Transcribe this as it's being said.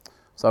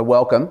So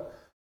welcome.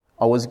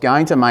 I was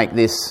going to make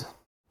this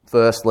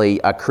firstly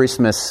a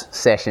Christmas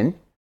session,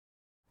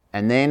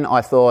 and then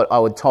I thought I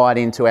would tie it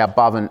into our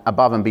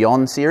Above and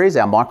Beyond series,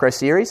 our micro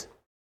series.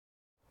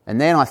 And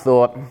then I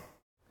thought,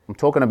 I'm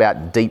talking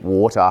about deep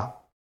water,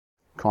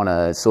 kind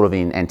of sort of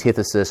in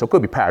antithesis, or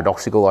could be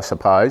paradoxical, I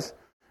suppose,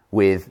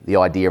 with the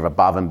idea of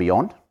above and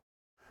beyond.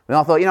 And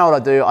I thought, you know what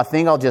I'll do? I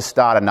think I'll just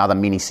start another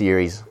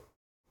mini-series.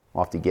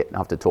 I'll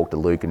have to talk to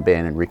Luke and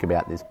Ben and Rick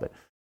about this, but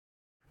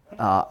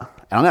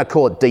and I'm going to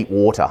call it Deep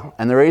Water.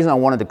 And the reason I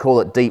wanted to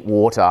call it Deep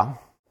Water,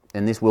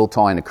 and this will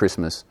tie into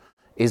Christmas,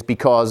 is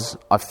because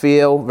I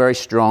feel very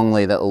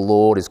strongly that the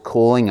Lord is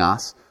calling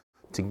us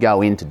to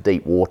go into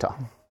deep water.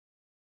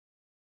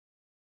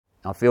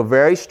 I feel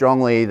very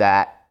strongly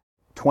that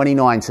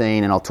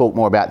 2019, and I'll talk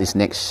more about this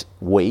next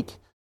week,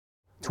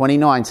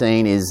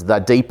 2019 is the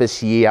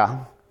deepest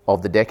year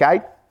of the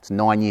decade. It's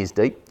 9 years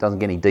deep. Doesn't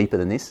get any deeper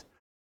than this.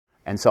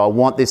 And so I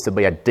want this to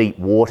be a deep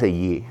water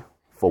year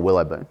for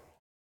Willowburn.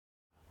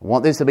 I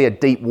want this to be a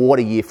deep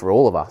water year for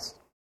all of us.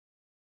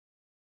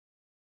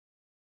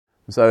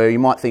 So you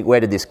might think, where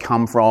did this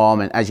come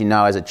from? And as you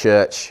know, as a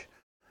church,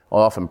 I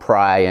often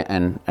pray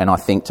and I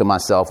think to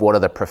myself, what are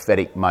the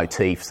prophetic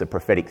motifs, the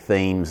prophetic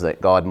themes that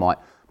God might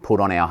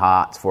put on our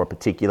hearts for a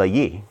particular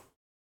year?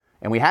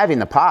 And we have in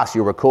the past,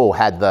 you'll recall,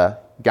 had the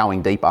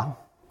going deeper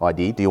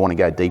idea. Do you want to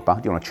go deeper?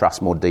 Do you want to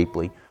trust more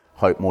deeply,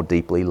 hope more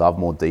deeply, love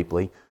more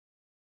deeply?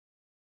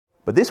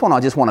 But this one I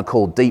just want to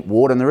call Deep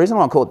Water. And the reason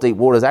why I call it Deep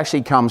Water is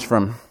actually comes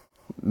from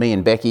me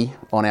and Becky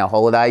on our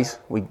holidays.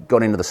 We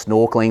got into the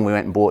snorkeling. We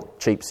went and bought a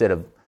cheap set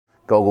of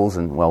goggles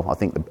and, well, I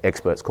think the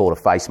experts call it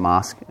a face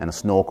mask and a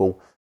snorkel.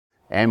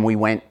 And we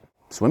went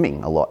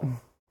swimming a lot.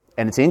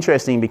 And it's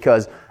interesting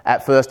because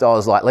at first I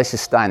was like, let's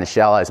just stay in the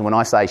shallows. And when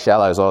I say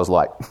shallows, I was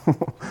like,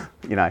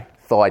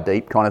 thigh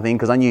deep kind of thing,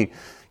 because I knew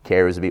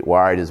Kara was a bit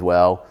worried as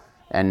well.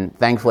 And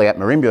thankfully at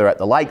Merimbula, at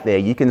the lake there,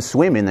 you can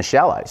swim in the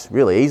shallows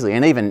really easily.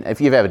 And even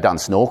if you've ever done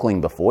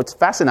snorkeling before, it's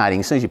fascinating.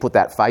 As soon as you put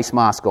that face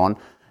mask on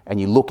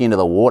and you look into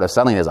the water,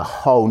 suddenly there's a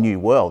whole new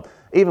world.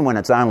 Even when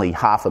it's only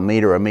half a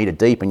metre or a metre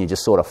deep and you're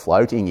just sort of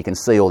floating, you can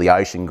see all the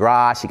ocean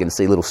grass, you can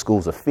see little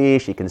schools of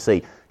fish, you can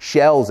see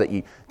shells that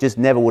you just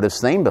never would have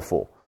seen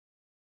before.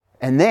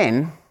 And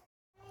then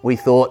we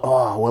thought,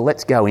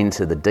 let's go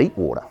into the deep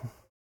water.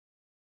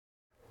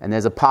 And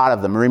there's a part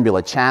of the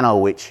Merimbula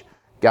Channel which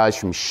goes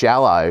from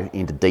shallow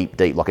into deep,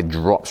 like it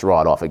drops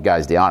right off. It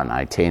goes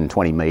down, 10,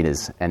 20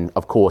 metres. And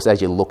of course, as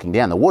you're looking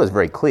down, the water's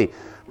very clear,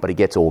 but it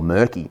gets all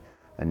murky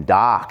and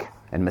dark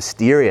and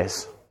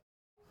mysterious.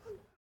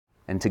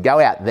 And to go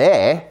out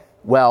there,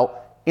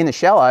 well, in the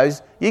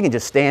shallows, you can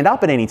just stand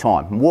up at any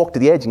time and walk to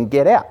the edge and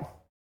get out.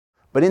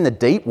 But in the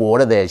deep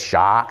water, there's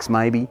sharks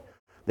maybe,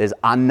 there's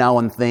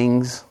unknown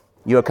things.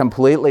 You are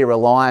completely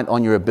reliant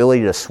on your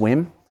ability to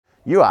swim.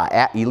 You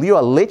are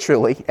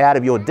literally out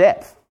of your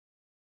depth.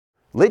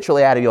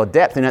 Literally out of your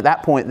depth. And at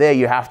that point there,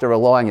 you have to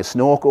rely on your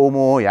snorkel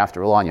more, you have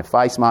to rely on your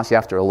face mask, you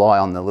have to rely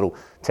on the little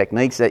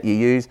techniques that you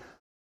use.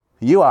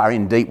 You are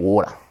in deep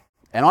water.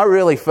 And I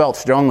really felt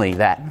strongly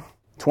that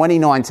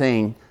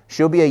 2019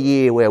 should be a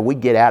year where we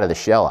get out of the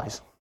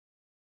shallows.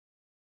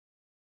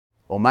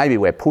 Or maybe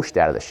we're pushed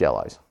out of the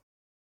shallows.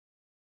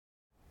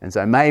 And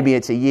so maybe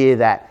it's a year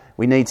that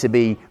we need to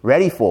be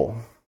ready for,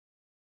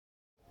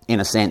 in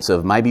a sense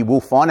of maybe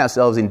we'll find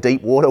ourselves in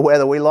deep water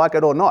whether we like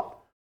it or not.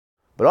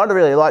 But I'd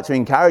really like to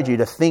encourage you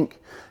to think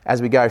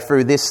as we go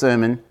through this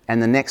sermon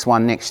and the next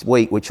one next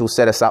week, which will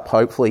set us up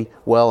hopefully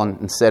well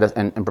and set us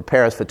and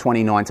prepare us for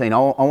 2019. I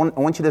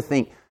want you to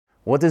think,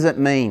 what does it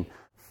mean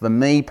for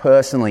me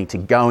personally to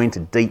go into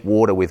deep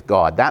water with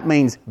God? That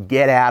means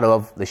get out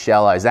of the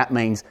shallows. That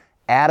means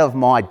out of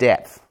my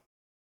depth.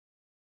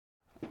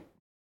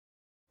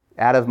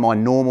 Out of my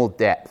normal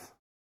depth.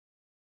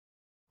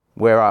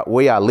 Where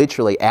we are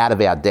literally out of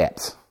our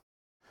depths.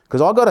 Because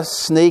I've got a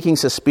sneaking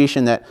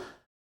suspicion that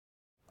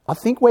I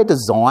think we're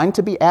designed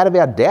to be out of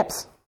our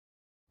depths.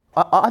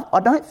 I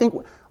don't think,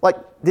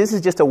 this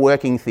is just a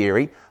working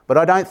theory, but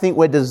I don't think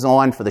we're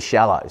designed for the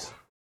shallows.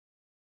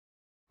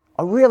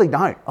 I really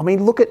don't. I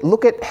mean, look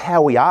at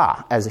how we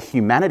are as a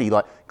humanity.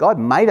 Like, God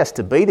made us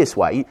to be this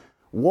way.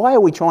 Why are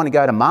we trying to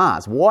go to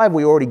Mars? Why have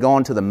we already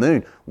gone to the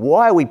moon?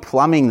 Why are we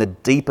plumbing the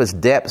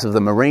deepest depths of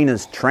the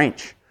Marianas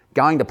Trench,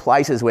 going to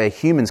places where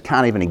humans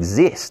can't even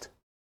exist?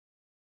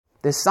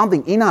 There's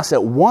something in us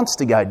that wants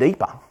to go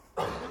deeper.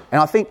 And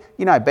I think,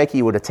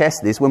 Becky would attest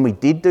to this, when we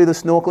did do the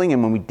snorkeling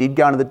and when we did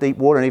go into the deep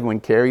water, and even when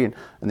Kerry and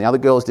the other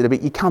girls did a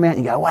bit, you come out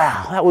and you go,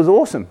 wow, that was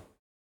awesome.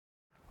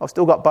 I've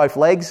still got both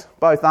legs,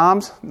 both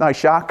arms, no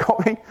shark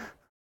got me.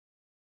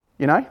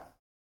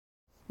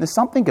 There's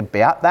something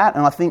about that,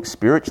 and I think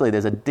spiritually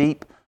there's a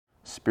deep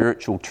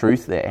spiritual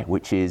truth there,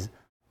 which is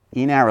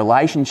in our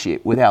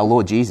relationship with our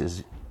Lord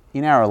Jesus,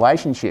 in our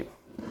relationship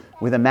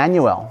with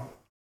Emmanuel.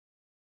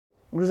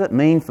 What does it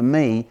mean for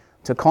me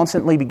to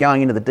constantly be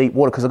going into the deep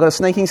water? Because I've got a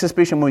sneaking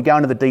suspicion when we go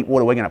into the deep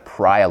water, we're going to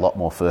pray a lot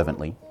more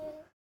fervently.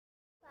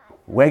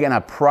 We're going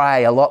to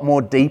pray a lot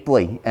more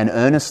deeply and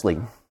earnestly.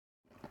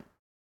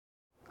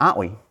 Aren't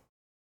we?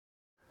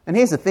 And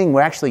here's the thing,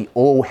 we're actually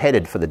all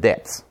headed for the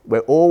depths.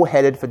 We're all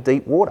headed for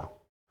deep water.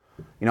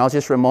 You know, I was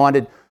just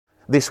reminded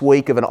this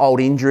week of an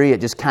old injury.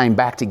 It just came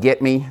back to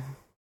get me.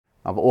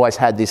 I've always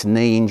had this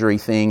knee injury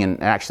thing, and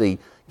it actually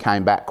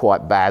came back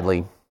quite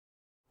badly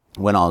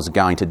when I was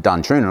going to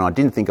Duntroon, and I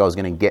didn't think I was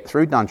going to get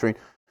through Duntroon.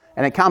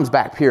 And it comes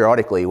back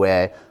periodically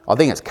where, I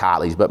think it's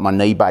cartilage, but my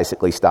knee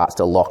basically starts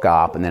to lock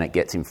up, and then it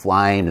gets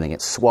inflamed, and then it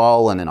gets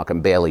swollen, and I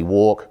can barely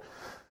walk.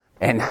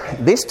 And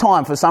this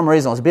time, for some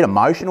reason, I was a bit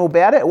emotional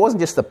about it. It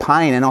wasn't just the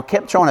pain, and I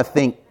kept trying to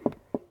think,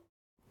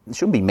 there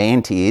shouldn't be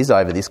man tears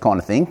over this kind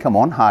of thing. Come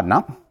on, harden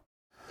up.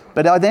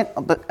 But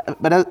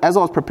as I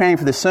was preparing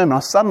for this sermon, I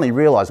suddenly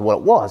realised what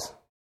it was.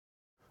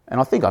 And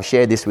I think I've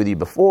shared this with you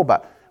before,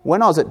 but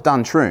when I was at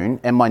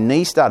Duntroon and my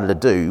knee started to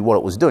do what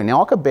it was doing,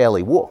 now I could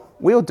barely walk.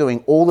 We were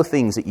doing all the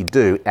things that you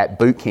do at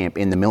boot camp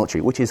in the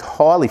military, which is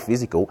highly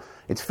physical.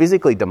 It's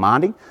physically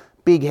demanding.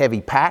 Big heavy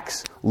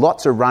packs,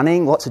 lots of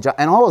running,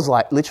 and I was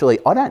like, literally,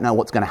 I don't know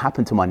what's going to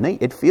happen to my knee.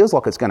 It feels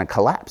like it's going to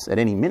collapse at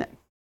any minute.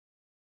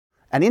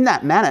 And in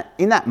that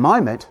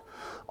moment,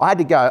 I had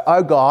to go,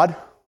 oh God,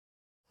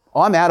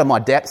 I'm out of my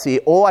depths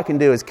here. All I can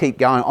do is keep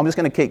going. I'm just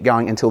going to keep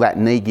going until that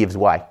knee gives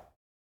way.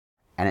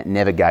 And it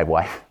never gave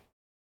way.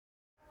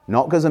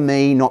 Not because of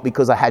me, not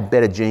because I had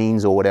better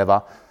genes or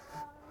whatever,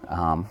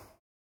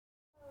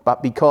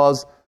 but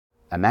because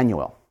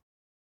Emmanuel.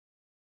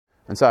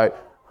 And so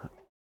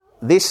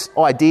this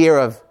idea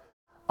of,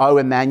 O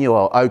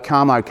Emmanuel, O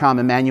come,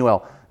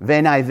 Emmanuel,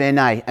 Vene,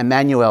 Vene,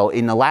 Emmanuel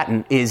in the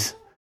Latin is,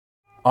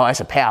 it's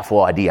a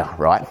powerful idea,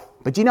 right?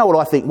 But do you know what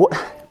I think?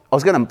 I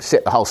was going to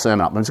set the whole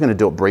sermon up. I'm just going to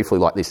do it briefly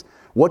like this.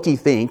 What do you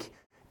think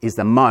is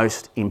the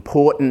most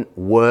important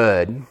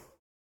word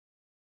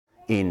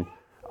in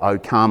O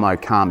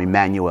come,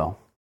 Emmanuel?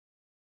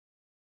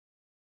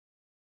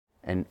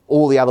 And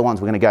all the other ones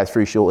we're going to go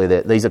through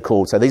shortly, these are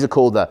called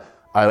the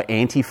O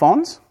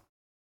antiphons.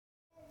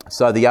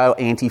 So the O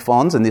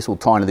antiphons, and this will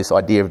tie into this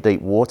idea of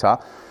deep water,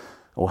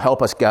 will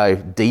help us go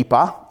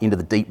deeper into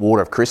the deep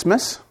water of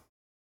Christmas.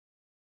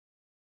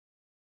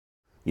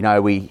 You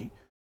know,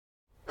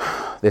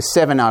 there's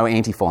 7 O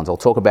antiphons. I'll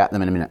talk about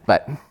them in a minute.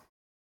 But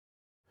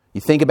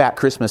you think about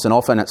Christmas and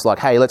often it's like,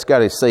 hey, let's go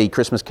to see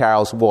Christmas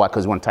carols. Why?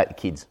 Because we want to take the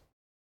kids.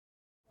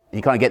 And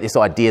you kind of get this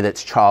idea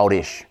that's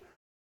childish.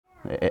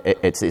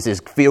 It's this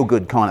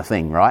feel-good kind of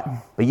thing, right?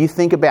 But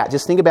think about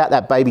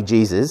that baby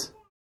Jesus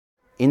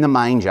in the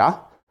manger.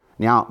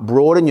 Now,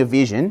 broaden your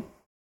vision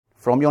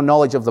from your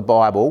knowledge of the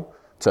Bible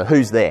to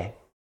who's there,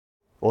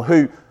 or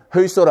who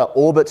sort of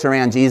orbits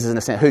around Jesus in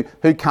a sense,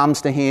 who comes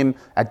to him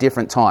at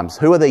different times.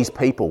 Who are these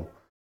people?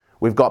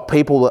 We've got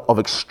people of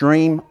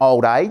extreme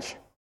old age.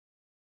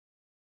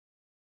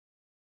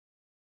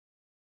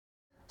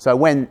 So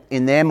when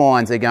in their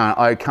minds they're going,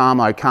 O come,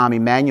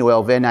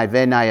 Emmanuel, Vene,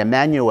 Vene,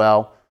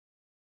 Emmanuel.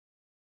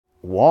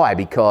 Why?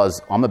 Because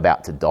I'm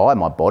about to die.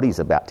 My body's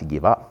about to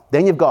give up.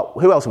 Then you've got,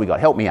 who else have we got?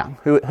 Help me out.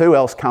 Who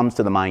else comes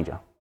to the manger?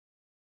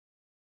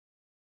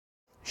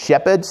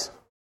 Shepherds.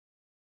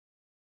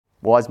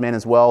 Wise men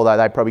as well, though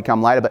they probably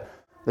come later. But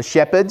the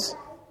shepherds.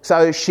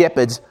 So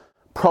shepherds,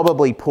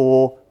 probably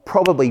poor,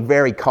 probably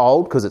very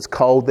cold, because it's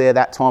cold there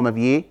that time of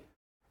year,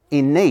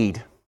 in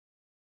need.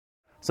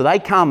 So they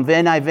come,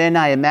 Vene, Vene,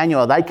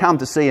 Emmanuel. They come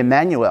to see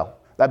Emmanuel.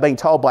 They've been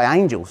told by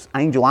angels,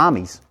 angel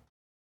armies.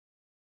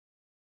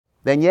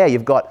 Then,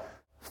 you've got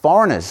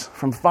foreigners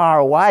from far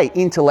away,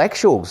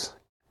 intellectuals,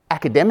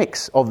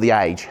 academics of the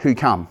age who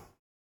come.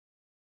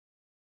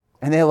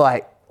 And they're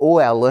like, all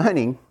our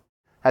learning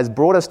has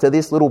brought us to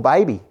this little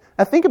baby.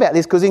 Now think about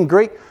this, because in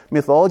Greek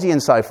mythology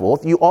and so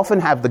forth, you often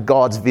have the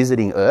gods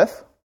visiting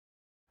Earth.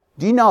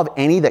 Do you know of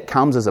any that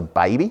comes as a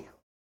baby?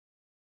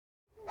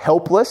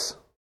 Helpless,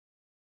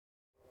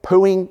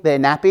 pooing their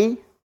nappy,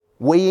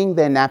 weeing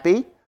their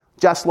nappy,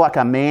 just like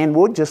a man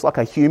would, just like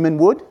a human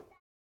would.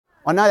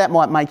 I know that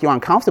might make you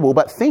uncomfortable,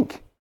 but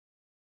think.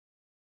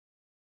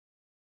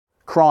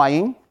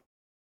 Crying,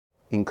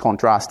 in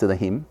contrast to the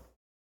hymn.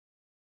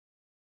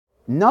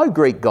 No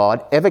Greek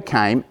god ever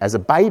came as a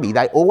baby.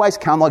 They always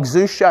come like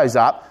Zeus shows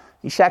up,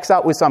 he shacks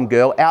up with some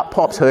girl, out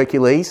pops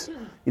Hercules.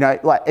 You know,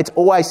 like it's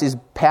always this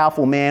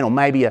powerful man, or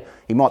maybe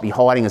he might be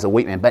hiding as a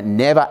weak man, but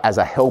never as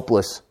a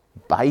helpless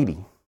baby.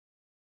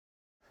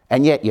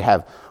 And yet you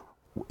have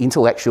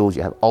intellectuals,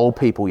 you have old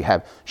people, you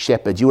have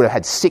shepherds, you would have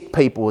had sick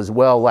people as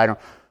well later on.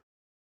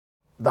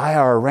 They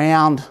are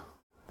around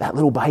that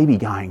little baby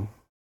going,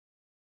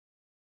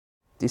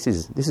 this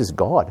is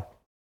God.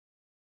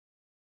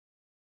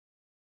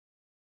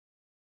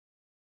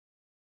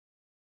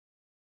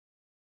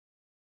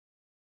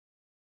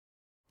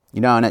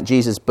 You know, and at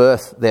Jesus'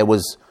 birth, there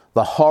was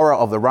the horror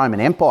of the Roman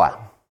Empire.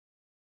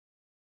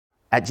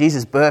 At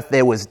Jesus' birth,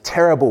 there was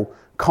terrible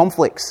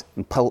conflicts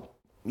and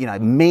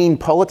mean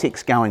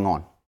politics going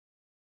on.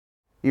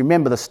 You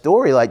remember the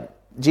story, like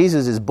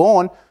Jesus is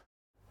born.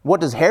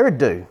 What does Herod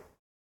do?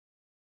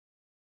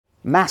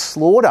 Mass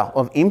slaughter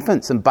of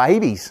infants and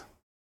babies.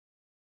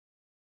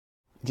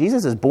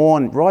 Jesus is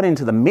born right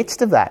into the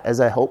midst of that as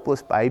a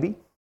helpless baby.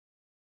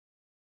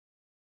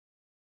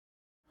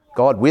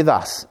 God with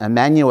us,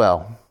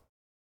 Emmanuel.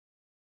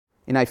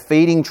 in a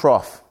feeding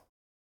trough.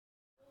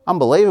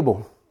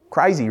 Unbelievable.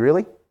 Crazy,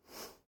 really.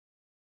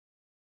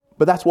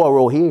 But that's why we're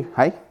all here,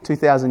 hey,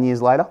 2,000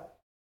 years later.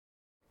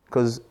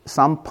 Because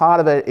some part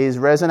of it is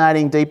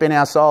resonating deep in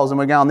our souls and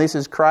we're going, this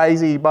is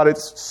crazy, but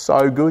it's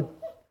so good.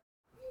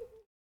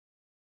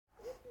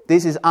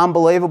 This is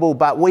unbelievable,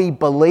 but we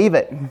believe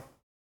it.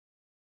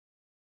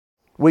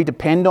 We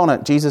depend on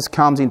it. Jesus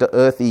comes into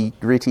earthy,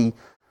 gritty,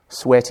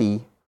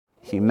 sweaty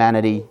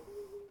humanity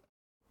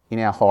in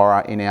our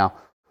horror, in our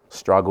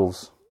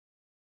struggles.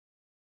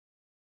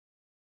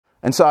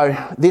 And so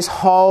this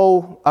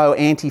whole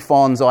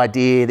antiphons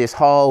idea, this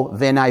whole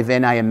Vene,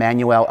 Vene,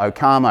 Emmanuel, O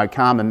come,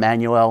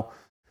 Emmanuel,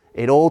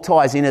 it all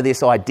ties into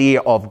this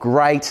idea of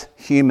great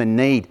human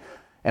need.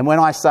 And when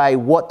I say,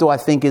 what do I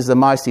think is the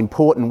most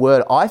important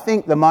word? I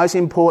think the most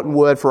important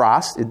word for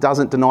us, it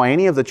doesn't deny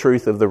any of the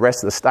truth of the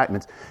rest of the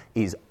statements,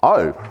 is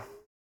O.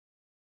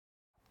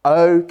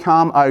 O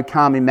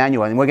come,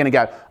 Emmanuel. And we're going to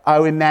go,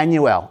 O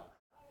Emmanuel,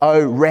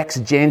 O Rex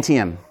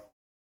Gentium,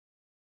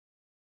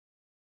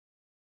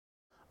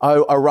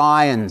 O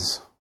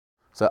Orions,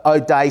 so O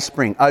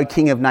Dayspring, O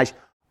King of Nations.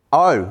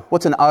 O,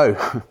 what's an O?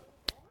 If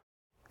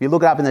you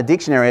look it up in the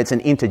dictionary, it's an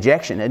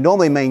interjection. It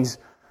normally means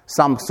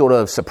some sort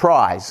of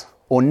surprise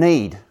or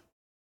need.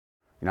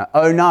 You know,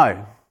 oh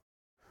no.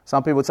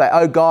 Some people would say,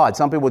 oh God.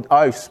 Some people would,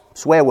 oh,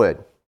 swear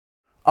word.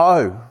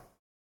 Oh.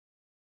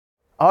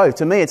 Oh,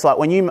 to me, it's like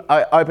when you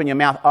open your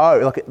mouth, oh,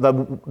 like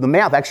the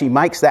mouth actually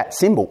makes that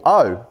symbol,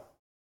 oh.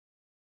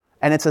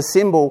 And it's a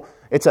symbol,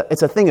 it's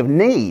a thing of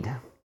need.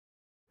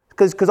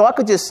 Because I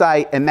could just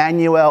say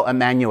Emmanuel,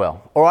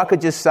 Emmanuel, or I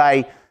could just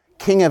say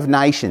King of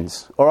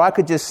Nations, or I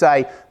could just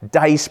say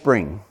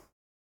Dayspring.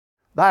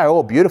 They are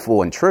all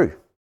beautiful and true.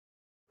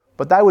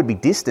 But they would be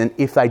distant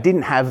if they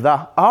didn't have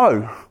the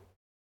O.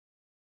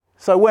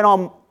 So when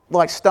I'm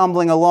like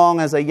stumbling along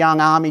as a young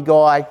army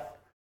guy,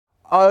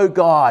 oh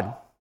God,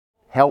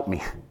 help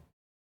me.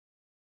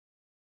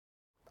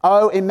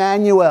 Oh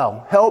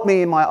Emmanuel, help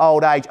me in my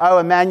old age. Oh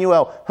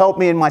Emmanuel, help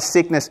me in my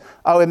sickness.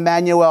 Oh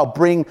Emmanuel,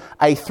 bring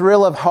a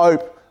thrill of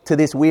hope to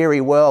this weary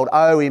world.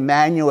 Oh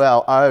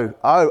Emmanuel, oh.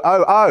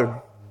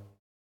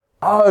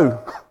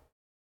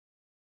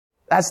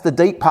 That's the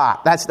deep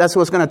part. That's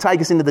what's going to take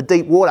us into the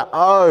deep water.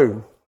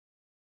 Oh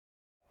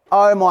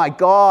my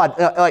God,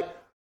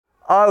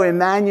 oh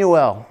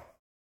Emmanuel.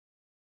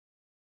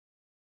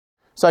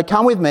 So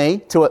come with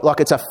me to it like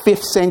it's a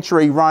 5th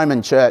century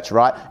Roman church,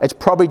 right? It's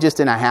probably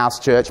just in a house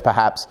church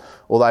perhaps,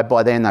 although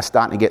by then they're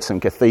starting to get some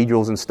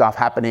cathedrals and stuff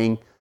happening.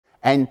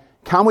 And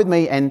come with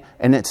me and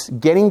it's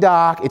getting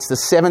dark. It's the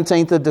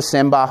 17th of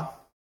December.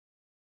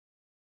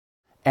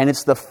 And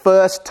it's the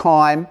first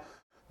time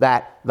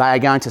that they are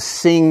going to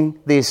sing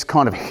this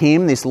kind of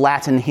hymn, this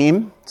Latin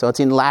hymn. So it's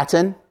in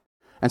Latin.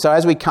 And so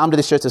as we come to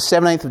this church, the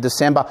 17th of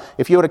December,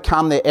 if you were to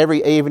come there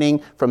every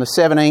evening from the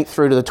 17th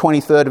through to the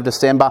 23rd of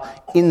December,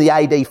 in the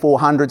AD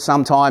 400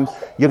 sometime,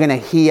 you're going to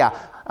hear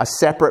a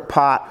separate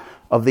part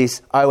of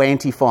this O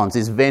antiphons,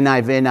 this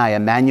Vene, Vene,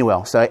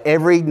 Emmanuel. So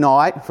every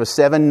night, for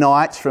 7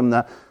 nights from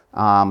the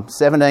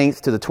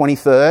 17th to the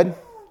 23rd,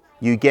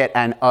 you get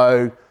an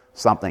O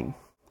something.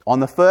 On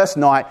the first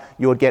night,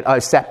 you would get O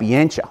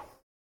Sapientia.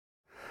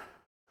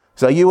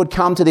 So you would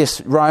come to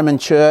this Roman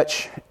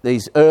church,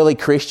 these early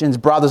Christians,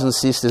 brothers and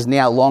sisters,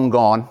 now long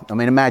gone. I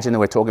mean, imagine that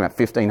we're talking about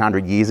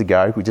 1,500 years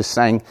ago.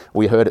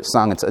 We heard it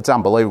sung. It's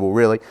unbelievable,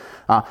 really.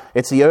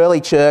 It's the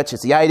early church.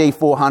 It's the AD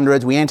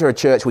 400s. We enter a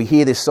church. We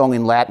hear this song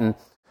in Latin,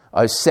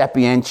 O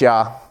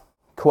Sapientia,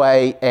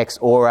 quae ex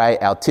ore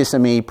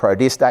altissimi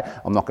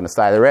prodiste. I'm not going to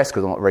say the rest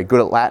because I'm not very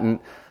good at Latin.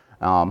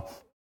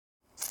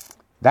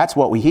 That's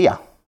what we hear.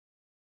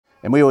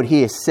 And we would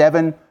hear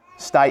 7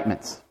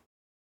 statements.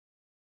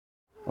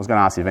 I was going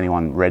to ask if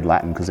anyone read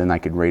Latin because then they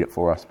could read it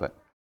for us, but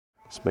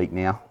speak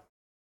now.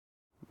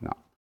 No,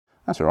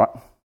 that's all right.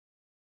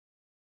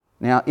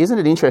 Now, isn't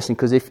it interesting?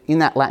 Because if in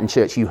that Latin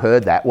church you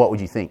heard that, what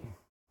would you think?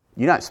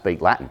 You don't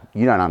speak Latin.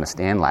 You don't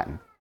understand Latin.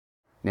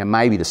 Now,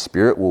 maybe the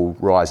Spirit will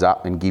rise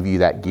up and give you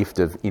that gift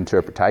of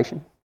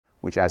interpretation,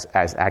 which has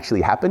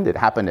actually happened. It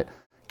happened at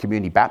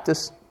Community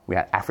Baptist. We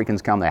had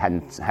Africans come. They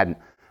hadn't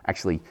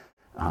actually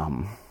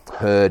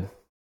heard.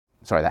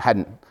 Sorry, they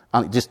hadn't.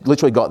 Just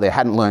literally got there,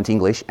 hadn't learnt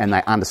English, and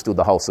they understood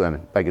the whole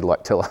sermon. They could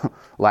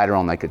later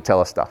on they could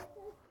tell us stuff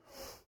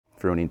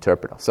through an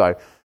interpreter. So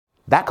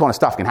that kind of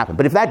stuff can happen.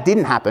 But if that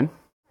didn't happen,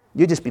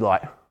 you'd just be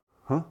like,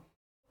 huh?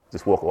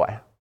 Just walk away.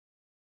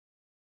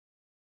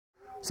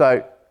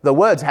 So the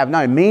words have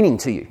no meaning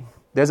to you.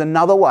 There's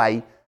another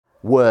way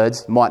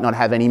words might not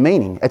have any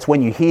meaning. It's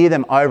when you hear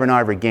them over and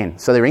over again.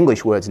 So they're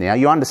English words now.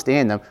 You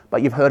understand them,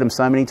 but you've heard them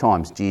so many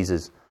times.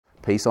 Jesus,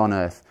 peace on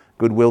earth,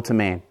 goodwill to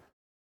man.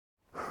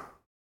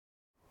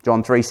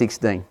 John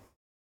 3:16.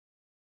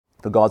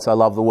 For God so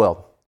loved the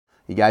world,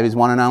 He gave His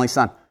one and only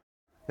Son.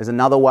 There's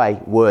another way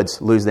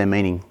words lose their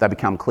meaning. They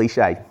become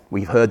cliched.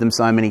 We've heard them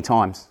so many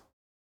times.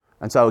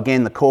 And so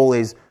again, the call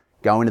is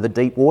go into the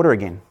deep water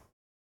again.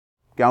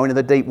 Go into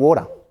the deep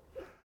water.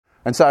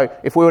 And so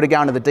if we were to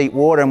go into the deep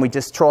water and we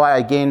just try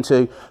again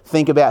to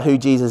think about who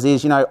Jesus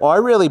is, I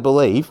really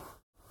believe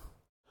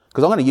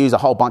because I'm going to use a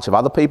whole bunch of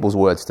other people's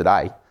words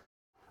today.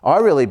 I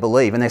really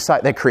believe, and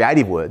they're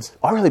creative words,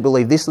 I really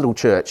believe this little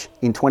church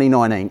in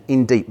 2019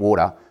 in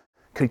Deepwater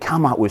could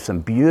come up with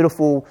some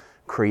beautiful,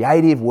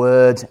 creative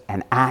words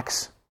and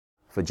acts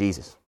for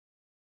Jesus.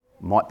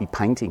 It might be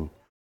painting,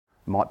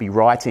 it might be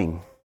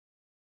writing,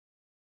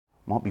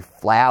 it might be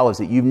flowers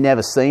that you've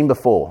never seen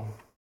before.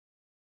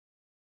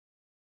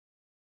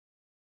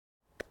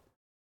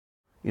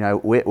 You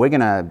know, we're going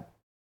to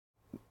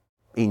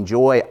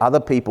enjoy other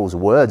people's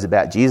words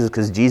about Jesus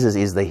because Jesus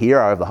is the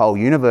hero of the whole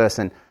universe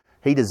and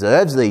he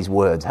deserves these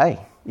words.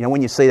 Hey, you know,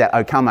 when you see that,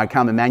 O come,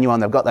 Emmanuel,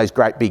 and they've got those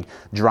great big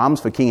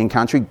drums for King and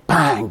Country,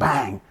 bang,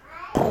 bang.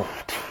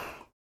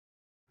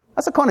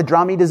 That's the kind of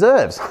drum he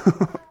deserves.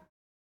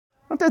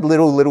 Not the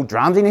little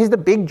drums, he's the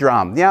big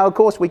drum. You know, of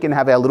course we can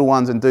have our little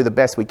ones and do the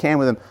best we can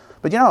with them,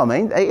 but you know what I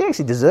mean? He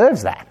actually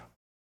deserves that.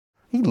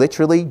 He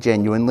literally,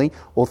 genuinely,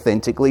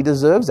 authentically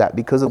deserves that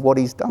because of what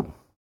he's done.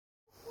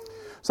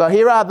 So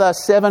here are the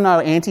 7 O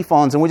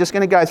antiphons, and we're just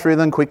going to go through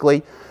them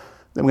quickly.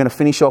 Then we're going to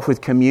finish off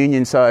with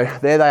communion. So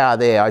there they are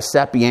there. O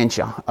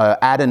Sapientia, O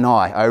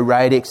Adonai, O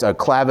Radix, O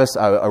Clavis,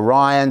 O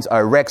Orions,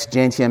 O Rex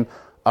Gentium,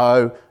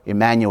 O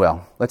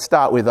Emmanuel. Let's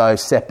start with O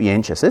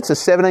Sapientia. So it's the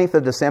 17th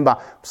of December.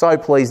 I'm so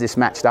pleased this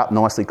matched up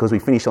nicely because we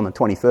finished on the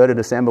 23rd of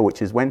December,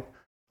 which is when?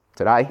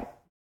 Today.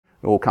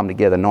 It all come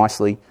together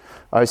nicely.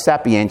 O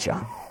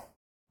Sapientia.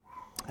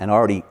 And I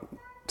already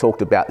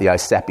talked about the O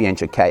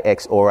Sapientia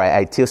KX Ore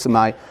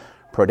Aetissimo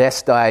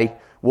Prodeste.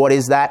 What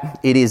is that?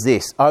 It is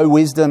this. O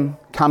wisdom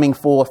coming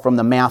forth from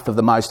the mouth of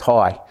the Most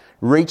High,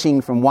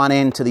 reaching from one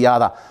end to the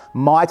other,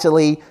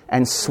 mightily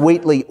and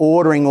sweetly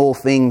ordering all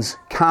things,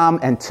 come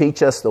and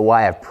teach us the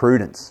way of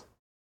prudence.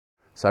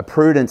 So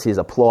prudence is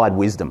applied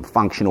wisdom,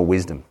 functional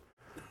wisdom,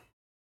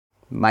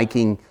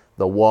 making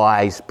the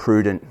wise,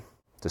 prudent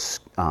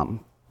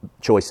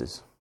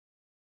choices.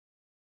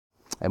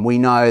 And we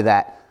know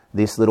that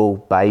this little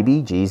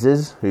baby,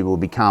 Jesus, who will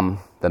become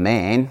the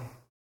man,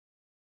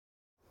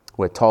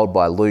 we're told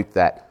by Luke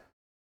that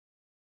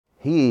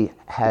he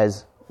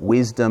has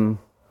wisdom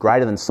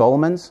greater than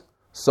Solomon's.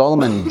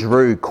 Solomon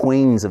drew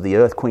queens of the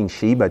earth, Queen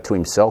Sheba, to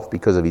himself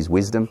because of his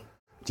wisdom.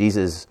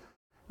 Jesus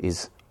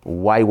is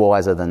way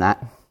wiser than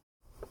that.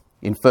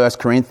 In 1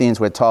 Corinthians,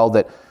 we're told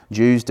that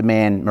Jews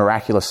demand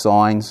miraculous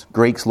signs,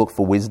 Greeks look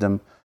for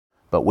wisdom,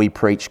 but we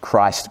preach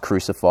Christ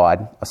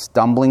crucified, a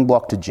stumbling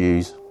block to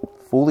Jews,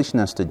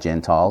 foolishness to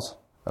Gentiles.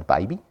 A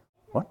baby?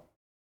 What?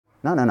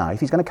 No.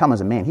 If he's going to come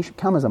as a man, he should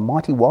come as a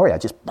mighty warrior,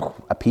 just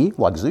appear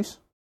like Zeus.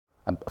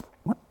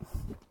 What?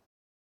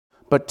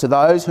 But to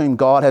those whom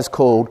God has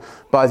called,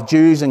 both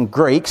Jews and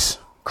Greeks,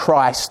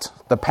 Christ,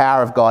 the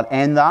power of God,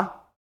 and the,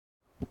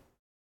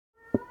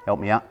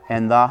 help me out,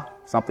 and the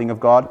something of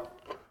God,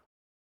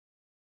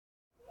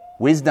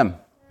 wisdom.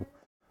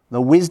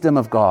 The wisdom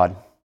of God.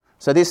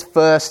 So this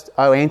first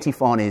O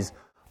antiphon is,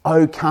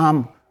 O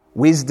come,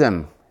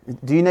 wisdom.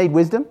 Do you need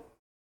wisdom?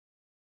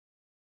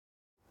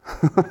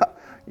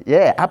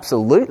 Yeah,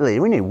 absolutely.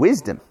 We need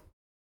wisdom.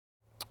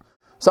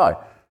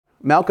 So,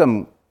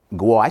 Malcolm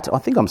Guite, I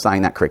think I'm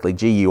saying that correctly,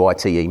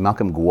 Guite,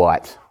 Malcolm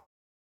Guite.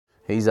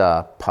 He's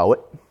a poet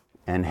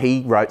and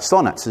he wrote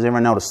sonnets. Does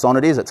everyone know what a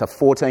sonnet is? It's a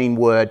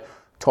 14-word,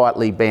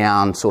 tightly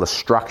bound, sort of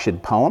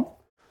structured poem.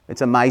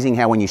 It's amazing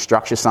how when you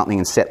structure something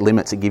and set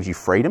limits, it gives you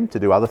freedom to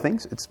do other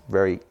things. It's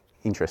very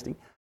interesting.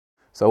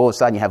 So all of a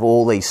sudden you have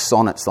all these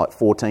sonnets, like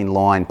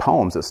 14-line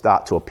poems that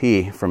start to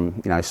appear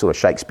from, sort of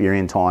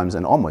Shakespearean times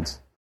and onwards.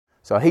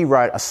 So he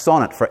wrote a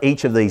sonnet for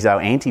each of these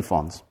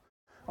antiphons.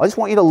 I just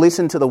want you to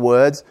listen to the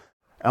words.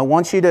 I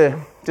want you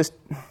to just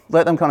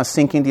let them kind of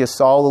sink into your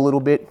soul a little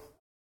bit.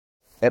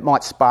 It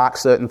might spark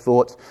certain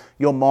thoughts.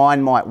 Your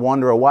mind might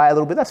wander away a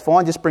little bit. That's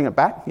fine. Just bring it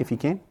back if you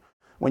can.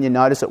 When you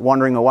notice it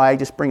wandering away,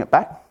 just bring it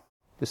back,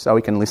 just so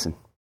we can listen.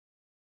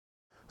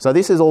 So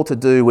this is all to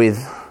do with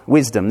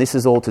wisdom. This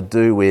is all to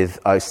do with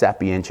O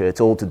Sapientia.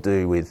 It's all to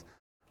do with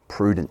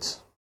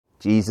prudence.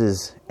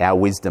 Jesus, our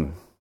wisdom.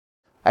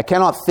 I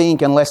cannot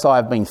think unless I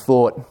have been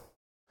thought,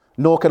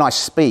 nor can I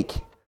speak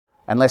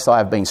unless I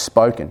have been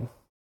spoken.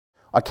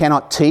 I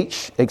cannot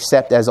teach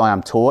except as I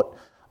am taught.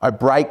 I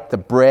break the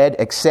bread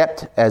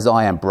except as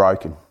I am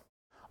broken.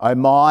 O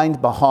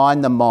mind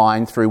behind the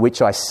mind through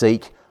which I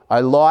seek.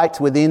 O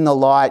light within the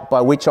light by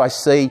which I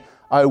see.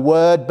 O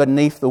word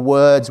beneath the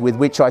words with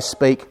which I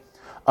speak.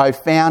 O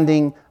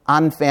founding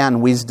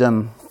unfound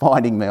wisdom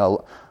finding me.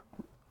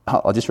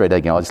 I'll just read that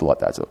again. I just like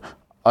that.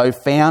 O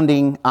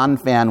founding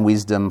unfound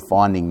wisdom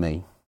finding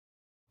me.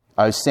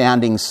 O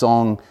sounding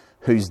song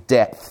whose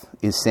depth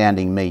is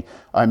sounding me.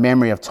 O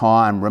memory of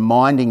time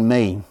reminding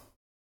me.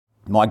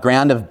 My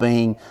ground of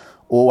being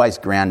always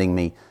grounding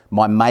me.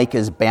 My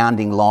maker's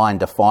bounding line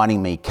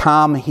defining me.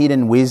 Come,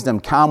 hidden wisdom,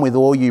 come with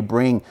all you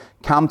bring.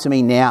 Come to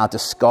me now,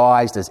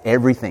 disguised as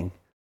everything.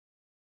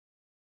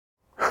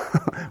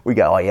 We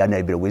go, oh yeah, I need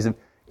a bit of wisdom.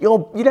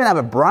 You don't have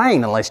a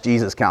brain unless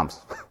Jesus comes.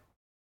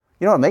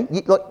 You know what I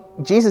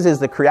mean? Jesus is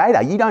the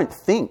creator. You don't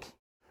think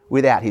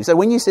without him. So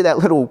when you see that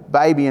little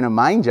baby in a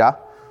manger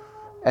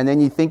and then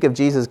you think of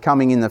Jesus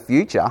coming in the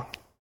future,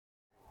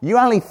 You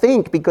only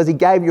think because he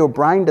gave you a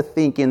brain to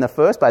think in the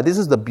first place. This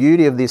is the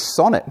beauty of this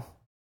sonnet.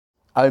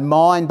 O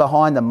mind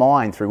behind the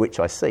mind through which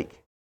I seek.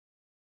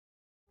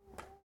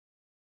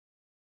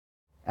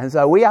 And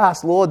so we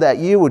ask, Lord, that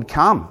you would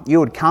come. You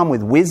would come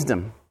with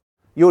wisdom.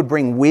 You would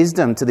bring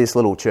wisdom to this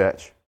little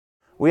church.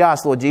 We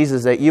ask, Lord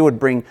Jesus, that you would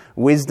bring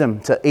wisdom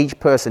to each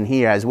person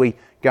here as we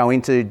go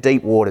into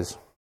deep waters.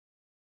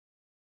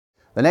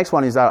 The next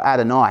one is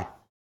Adonai.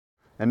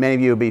 And many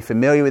of you will be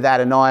familiar with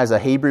Adonai as a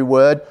Hebrew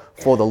word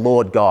for the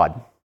Lord God.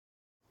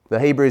 The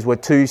Hebrews were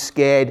too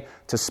scared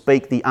to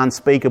speak the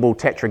unspeakable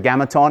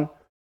tetragrammaton,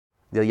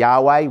 the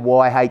Yahweh,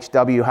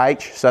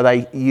 YHWH, so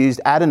they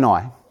used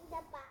Adonai.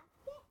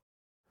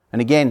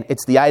 And again,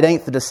 it's the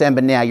 18th of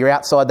December now. You're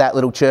outside that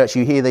little church.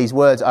 You hear these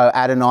words, O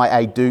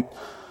Adonai,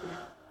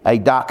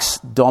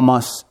 Adux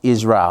Domos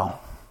Israel.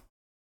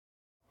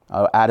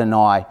 O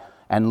Adonai,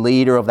 and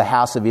leader of the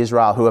house of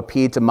Israel, who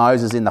appeared to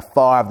Moses in the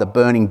fire of the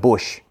burning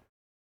bush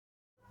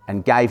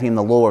and gave him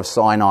the law of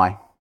Sinai.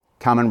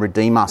 Come and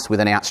redeem us with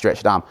an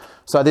outstretched arm.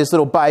 So this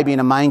little baby in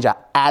a manger,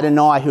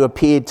 Adonai, who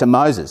appeared to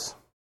Moses.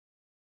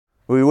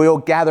 We all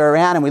gather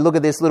around and we look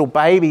at this little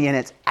baby and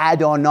it's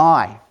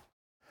Adonai.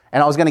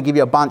 And I was going to give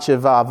you a bunch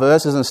of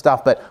verses and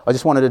stuff, but I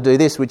just wanted to do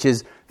this, which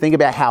is think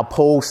about how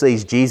Paul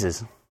sees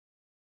Jesus.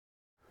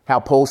 How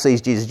Paul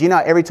sees Jesus. Do you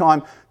know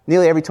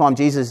nearly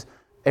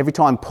every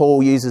time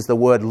Paul uses the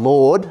word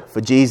Lord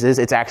for Jesus,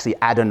 it's actually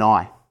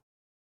Adonai.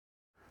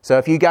 So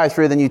if you go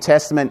through the New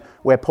Testament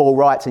where Paul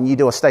writes and you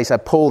do a study, so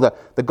Paul,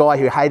 the guy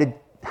who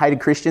hated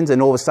Christians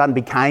and all of a sudden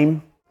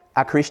became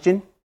a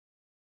Christian,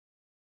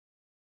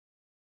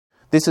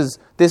 this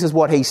is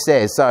what he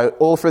says. So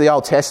all through the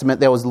Old Testament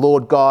there was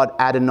Lord God,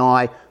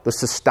 Adonai, the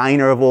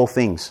sustainer of all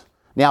things.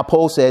 Now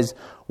Paul says,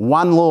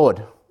 one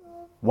Lord,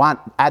 one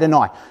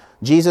Adonai,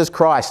 Jesus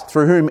Christ,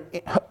 through whom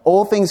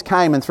all things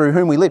came and through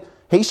whom we live.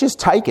 He's just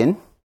taken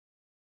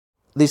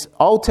this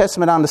Old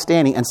Testament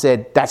understanding and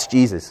said, that's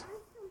Jesus.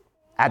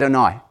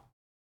 Adonai.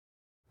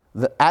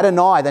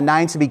 Adonai, the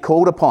name to be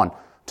called upon,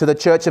 to the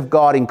church of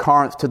God in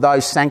Corinth, to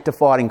those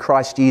sanctified in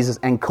Christ Jesus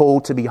and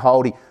called to be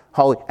holy,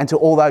 and to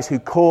all those who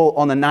call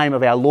on the name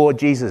of our Lord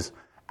Jesus.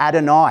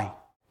 Adonai.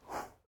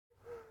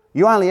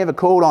 You only ever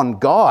called on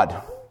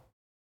God.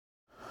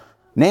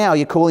 Now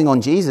you're calling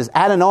on Jesus.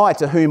 Adonai,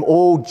 to whom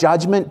all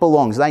judgment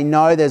belongs. They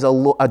know there's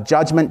a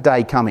judgment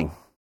day coming.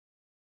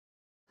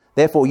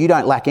 Therefore, you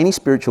don't lack any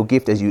spiritual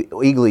gift as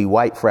you eagerly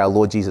wait for our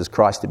Lord Jesus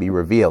Christ to be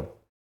revealed.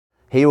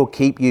 He will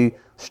keep you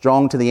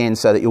strong to the end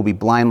so that you'll be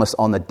blameless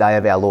on the day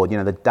of our Lord. You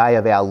know, the day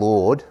of our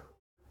Lord,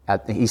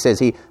 he says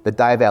here, the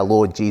day of our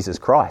Lord Jesus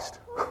Christ.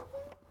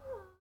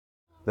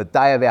 The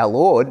day of our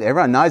Lord,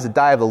 everyone knows the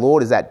day of the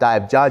Lord is that day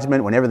of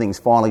judgment when everything's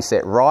finally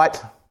set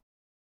right.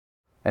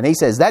 And he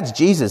says, that's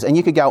Jesus. And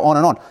you could go on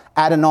and on.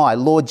 Adonai,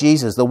 Lord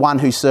Jesus, the one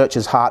who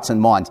searches hearts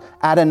and minds.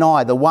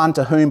 Adonai, the one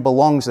to whom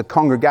belongs the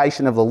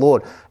congregation of the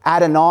Lord.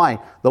 Adonai,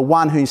 the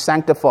one who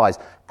sanctifies.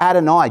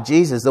 Adonai,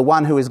 Jesus, the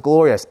one who is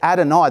glorious.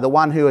 Adonai, the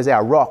one who is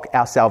our rock,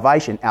 our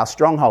salvation, our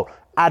stronghold.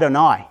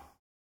 Adonai.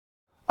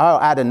 Oh,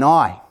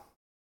 Adonai.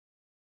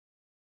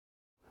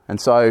 And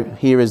so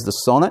here is the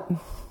sonnet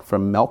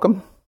from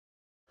Malcolm.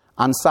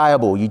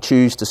 Unsayable, you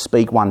choose to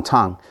speak one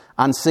tongue.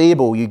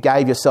 Unseeable, you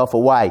gave yourself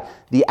away.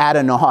 The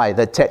Adonai,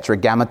 the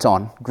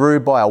tetragrammaton, grew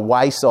by a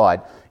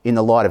wayside in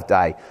the light of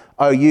day.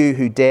 O you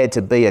who dared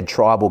to be a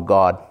tribal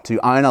god,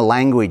 to own a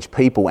language,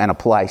 people and a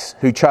place,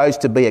 who chose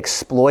to be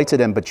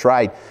exploited and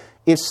betrayed,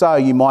 if so,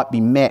 you might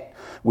be met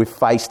with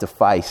face to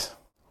face.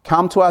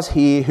 Come to us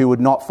here who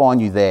would not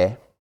find you there,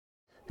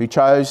 who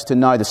chose to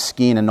know the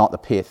skin and not the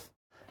pith,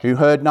 who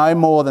heard no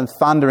more than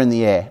thunder in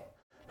the air,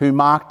 who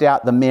marked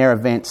out the mere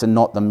events and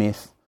not the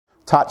myth,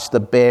 touch the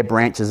bare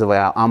branches of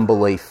our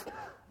unbelief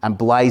and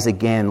blaze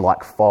again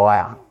like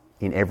fire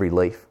in every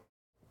leaf.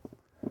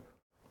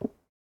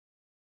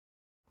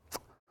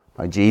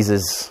 O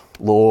Jesus,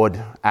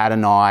 Lord,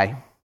 Adonai,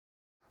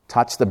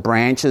 touch the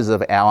branches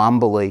of our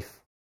unbelief.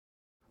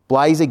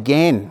 Blaze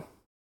again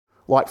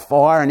like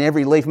fire in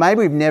every leaf. Maybe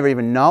we've never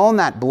even known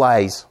that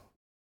blaze.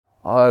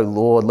 Oh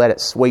Lord, let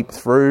it sweep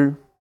through.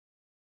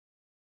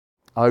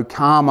 Oh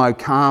come,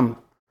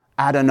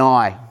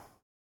 Adonai.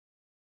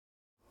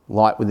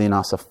 Light within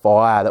us a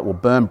fire that will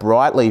burn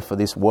brightly for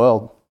this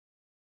world.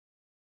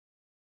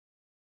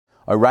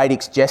 O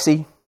Radix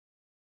Jesse.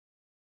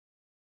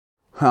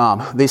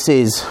 This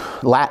is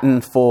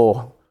Latin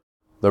for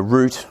the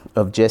root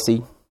of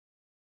Jesse.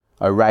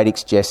 O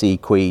Radix Jesse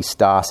qui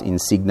stas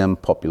insignum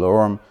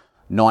popularum.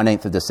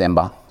 19th of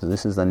December. So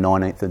this is the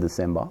 19th of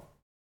December.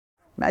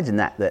 Imagine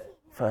that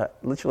for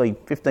literally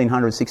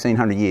 1,500,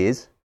 1,600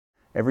 years,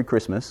 every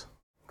Christmas,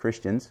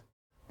 Christians,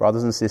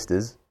 brothers and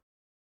sisters,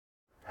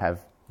 have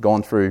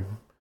gone through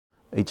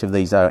each of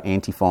these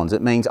antiphons.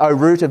 It means, O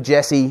root of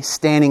Jesse,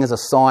 standing as a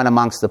sign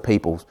amongst the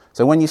peoples.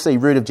 So when you see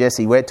root of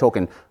Jesse, we're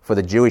talking for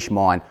the Jewish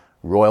mind,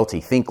 royalty.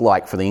 Think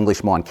like for the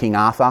English mind, King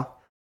Arthur.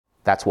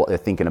 That's what they're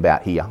thinking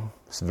about here.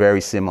 It's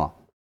very similar.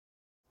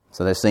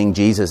 So they're seeing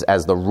Jesus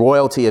as the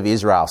royalty of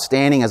Israel,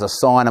 standing as a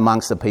sign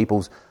amongst the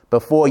peoples.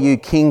 Before you,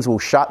 kings will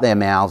shut their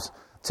mouths.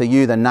 To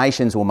you the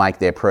nations will make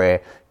their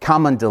prayer.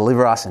 Come and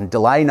deliver us and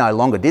delay no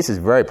longer. This is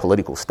a very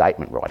political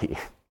statement right here.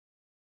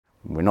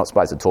 We're not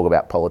supposed to talk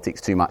about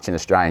politics too much in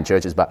Australian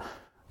churches, but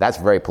that's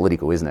very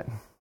political, isn't it?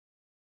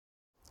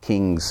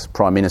 Kings,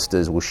 prime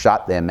ministers will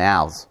shut their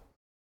mouths.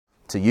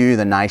 To you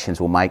the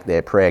nations will make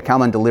their prayer.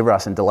 Come and deliver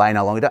us and delay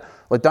no longer.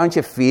 Don't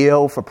you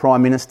feel for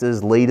prime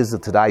ministers, leaders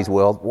of today's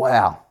world?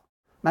 Wow.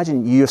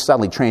 Imagine you're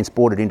suddenly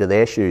transported into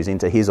their shoes,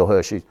 into his or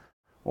her shoes.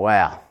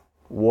 Wow.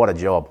 What a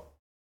job.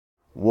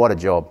 What a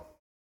job.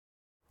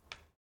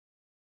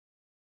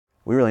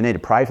 We really need to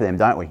pray for them,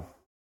 don't we?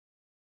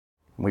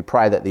 We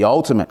pray that the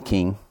ultimate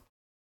king,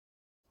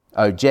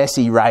 O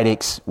Jesse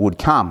Radix, would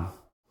come.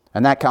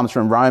 And that comes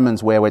from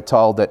Romans, where we're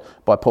told that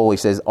by Paul, he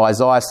says,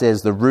 Isaiah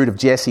says, the root of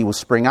Jesse will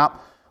spring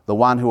up, the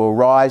one who will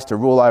rise to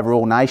rule over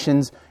all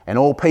nations, and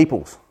all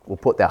peoples will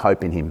put their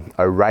hope in him.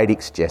 O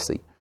Radix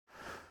Jesse.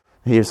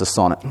 Here's the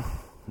sonnet.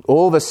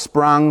 All of us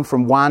sprung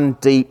from one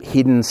deep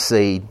hidden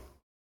seed,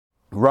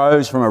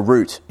 rose from a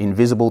root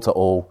invisible to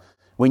all.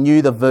 We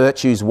knew the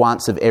virtues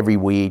once of every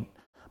weed,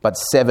 but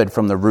severed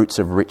from the roots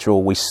of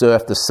ritual, we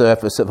surf the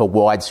surface of a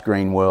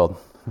widescreen world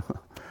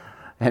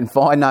and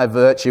find no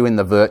virtue in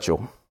the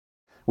virtual.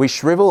 We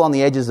shrivel on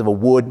the edges of a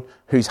wood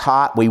whose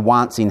heart we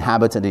once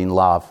inhabited in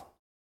love.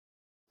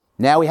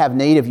 Now we have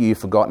need of you,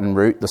 forgotten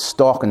root, the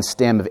stock and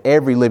stem of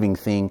every living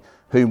thing,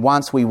 whom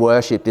once we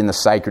worshipped in the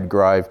sacred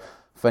grove.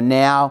 For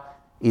now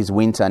is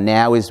winter,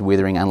 now is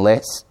withering,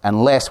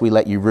 unless we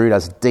let you root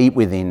us deep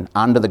within,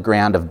 under the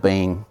ground of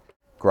being,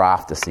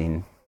 graft us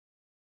in.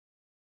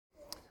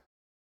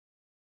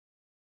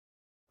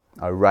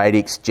 O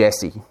Radix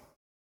Jesse,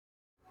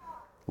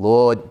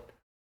 Lord,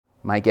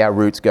 make our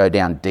roots go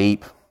down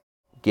deep,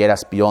 get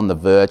us beyond the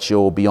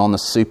virtual, beyond the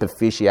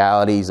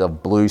superficialities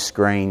of blue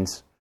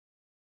screens,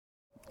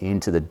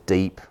 into the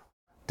deep,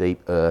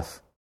 deep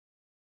earth.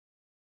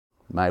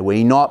 May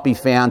we not be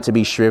found to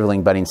be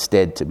shrivelling, but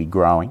instead to be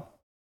growing.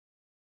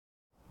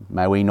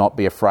 May we not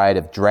be afraid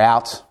of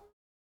drought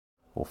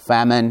or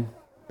famine,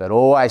 but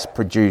always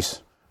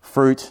produce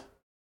fruit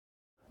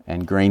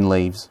and green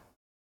leaves.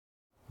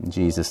 In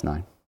Jesus'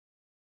 name.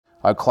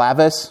 O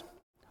Clavis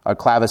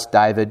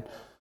David,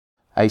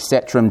 a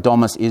Cetrum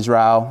Domus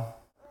Israel,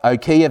 O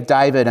key of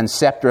David and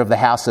sceptre of the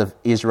house of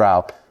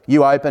Israel,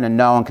 you open and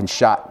no one can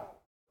shut.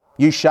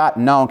 You shut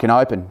and no one can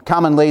open.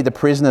 Come and lead the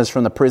prisoners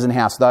from the prison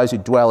house, those who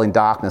dwell in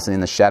darkness and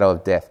in the shadow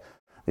of death.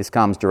 This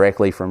comes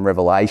directly from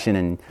Revelation,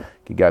 and you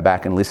can go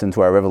back and listen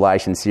to our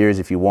Revelation series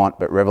if you want,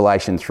 but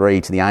Revelation 3,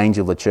 to the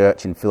angel of the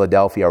church in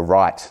Philadelphia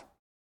write,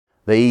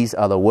 these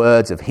are the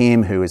words of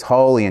him who is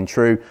holy and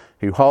true,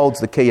 who holds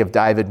the key of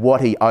David.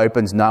 What he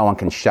opens, no one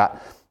can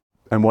shut,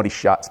 and what he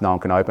shuts, no one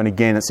can open.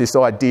 Again, it's this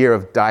idea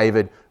of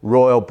David,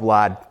 royal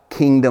blood,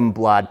 kingdom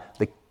blood,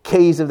 the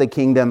keys of the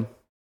kingdom.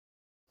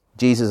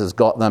 Jesus has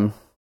got them.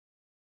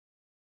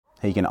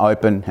 He can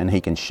open and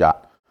he can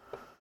shut.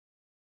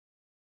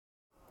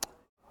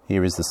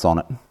 Here is the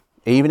sonnet.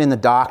 Even in the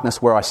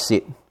darkness where I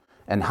sit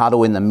and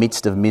huddle in the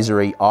midst of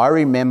misery, I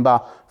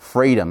remember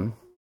freedom,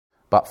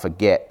 but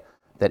forget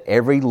that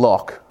every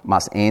lock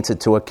must answer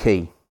to a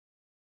key,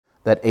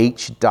 that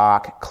each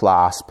dark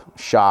clasp,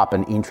 sharp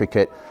and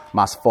intricate,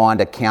 must find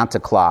a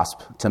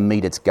counterclasp to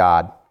meet its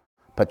guard,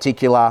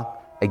 particular,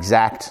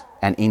 exact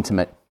and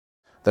intimate.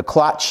 The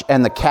clutch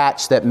and the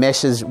catch that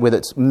meshes with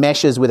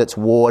its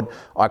ward,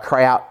 I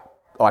cry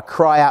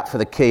out for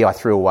the key I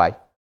threw away.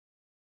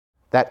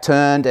 That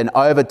turned and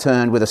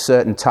overturned with a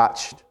certain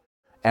touch,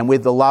 and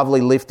with the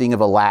lovely lifting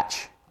of a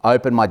latch,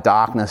 open my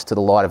darkness to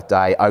the light of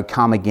day. Oh,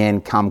 come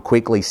again, come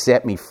quickly,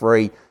 set me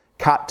free,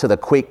 cut to the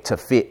quick to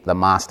fit the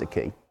master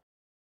key.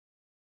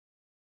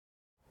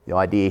 The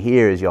idea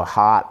here is your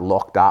heart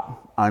locked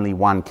up. Only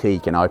one key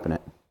can open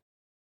it.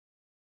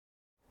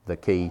 The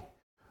key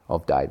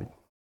of David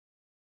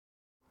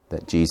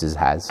that Jesus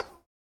has.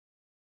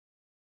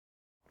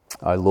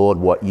 Oh Lord,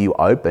 what you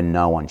open,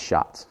 no one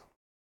shuts.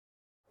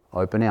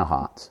 Open our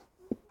hearts.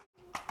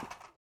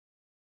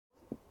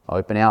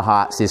 Open our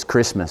hearts this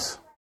Christmas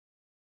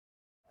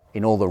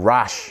in all the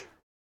rush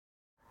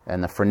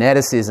and the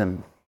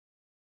freneticism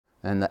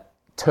and the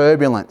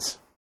turbulence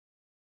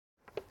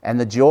and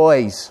the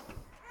joys.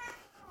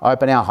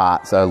 Open our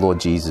hearts, oh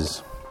Lord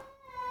Jesus.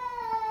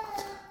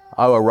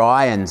 Oh,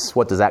 Orions,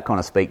 what does that kind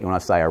of speak when I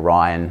say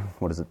Orion?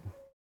 What is it?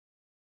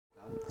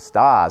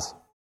 Stars.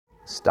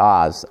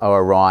 Stars. Oh,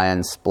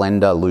 Orion,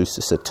 Splendor,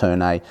 Lucis,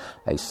 Saturnae,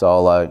 A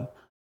Solo,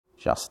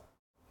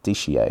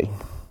 Justitiae.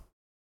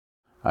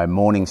 Oh,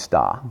 Morning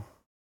Star.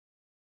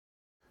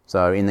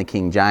 So in the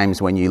King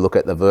James, when you look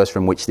at the verse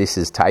from which this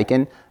is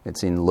taken,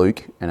 it's in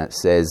Luke, and it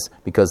says,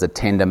 because the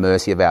tender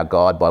mercy of our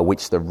God, by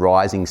which the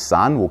rising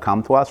sun will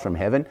come to us from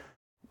heaven.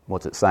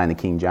 What's it say in the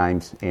King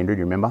James, Andrew, do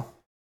you remember?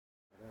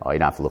 Oh, you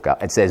don't have to look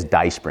up. It says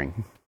day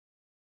spring.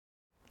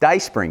 Day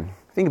spring.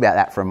 Think about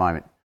that for a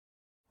moment.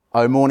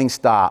 O morning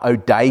star, O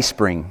day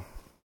spring.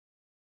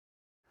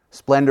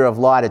 Splendour of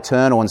light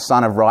eternal and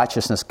sun of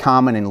righteousness,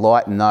 come and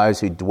enlighten those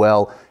who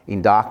dwell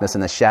in darkness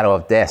and the shadow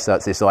of death. So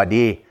it's this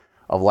idea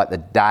of like the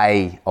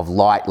day of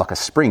light, like a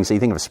spring. So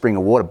you think of a spring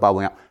of water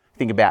bubbling up.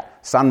 think about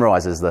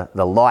sunrises,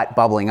 the light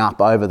bubbling up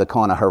over the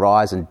kind of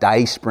horizon,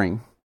 day spring.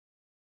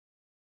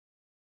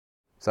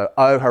 So,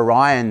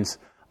 Orions,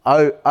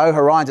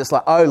 it's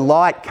like, oh,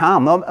 light,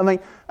 come. I mean,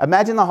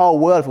 imagine the whole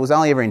world if it was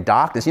only ever in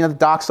darkness. You know the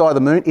dark side of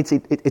the moon?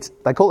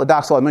 They call it the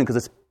dark side of the moon because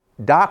it's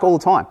dark all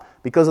the time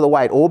because of the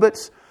way it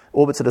orbits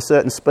at a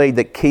certain speed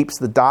that keeps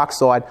the dark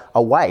side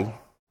away.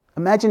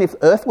 Imagine if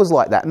Earth was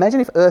like that.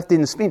 Imagine if Earth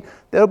didn't spin.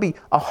 There'd be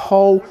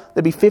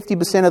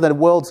 50% of the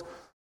world's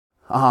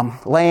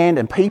land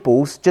and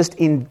peoples just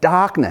in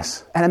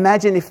darkness. And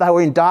imagine if they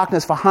were in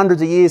darkness for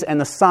hundreds of years and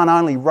the sun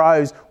only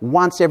rose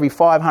once every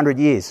 500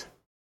 years.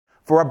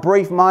 For a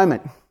brief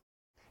moment.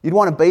 You'd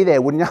want to be there,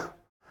 wouldn't you?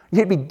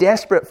 You'd be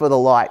desperate for the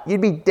light.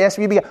 You'd be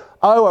desperate. You'd be,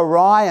 oh,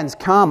 Orions,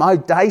 come. Oh,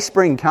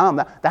 Dayspring,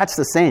 come. That's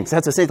the sense.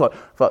 That's the sense.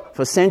 Like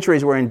for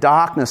centuries, we're in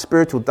darkness,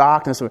 spiritual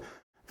darkness,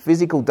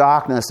 physical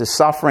darkness. There's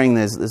suffering.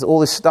 There's all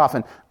this stuff.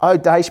 And oh,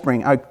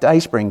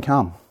 Dayspring,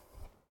 come.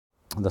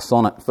 The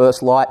sonnet,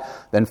 first light,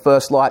 then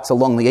first lights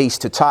along the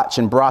east to touch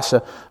and brush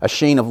a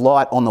sheen of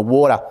light on the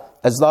water,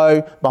 as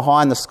though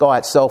behind the sky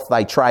itself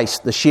they trace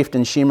the shift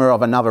and shimmer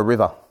of another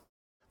river,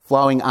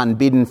 flowing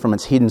unbidden from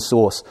its hidden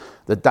source,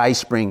 the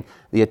Dayspring,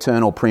 the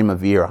eternal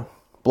primavera.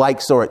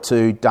 Blake saw it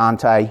too,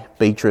 Dante,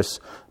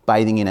 Beatrice,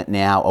 bathing in it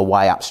now,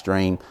 away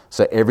upstream,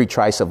 so every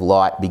trace of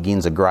light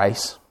begins a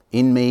grace.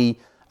 In me,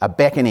 a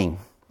beckoning.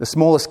 The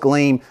smallest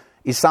gleam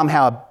is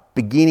somehow a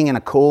beginning and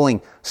a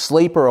calling.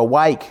 Sleep or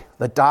awake,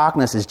 the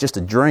darkness is just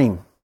a dream.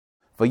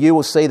 For you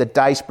will see the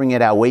Dayspring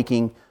at our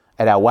waking,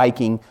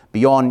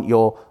 beyond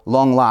your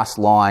long last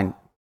line,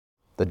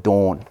 the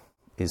dawn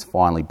is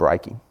finally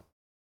breaking.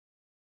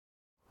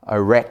 O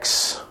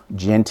Rex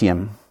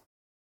Gentium.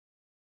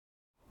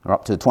 We're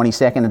up to the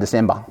 22nd of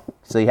December.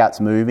 See how it's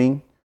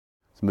moving?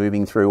 It's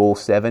moving through all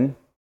 7,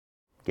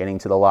 getting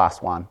to the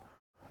last one.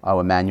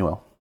 O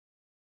Emmanuel.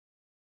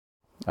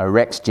 O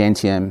Rex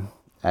Gentium,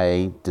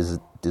 a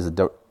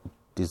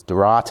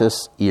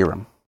desideratus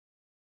eram.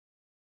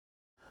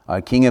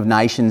 O King of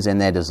nations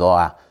and their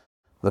desire,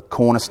 the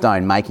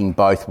cornerstone making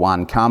both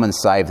one, come and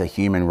save the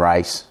human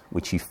race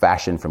which you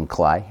fashioned from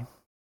clay.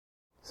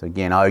 So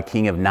again, O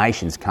King of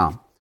nations, come.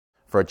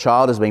 For a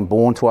child has been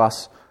born to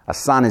us, a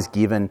son is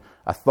given,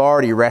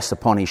 authority rests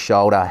upon his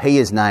shoulder. He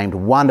is named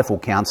Wonderful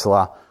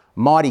Counselor,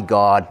 Mighty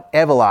God,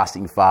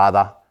 Everlasting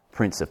Father,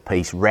 Prince of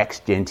Peace, Rex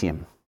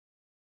Gentium.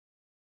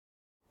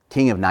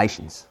 King of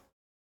nations.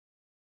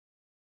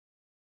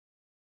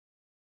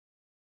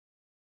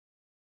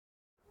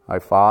 O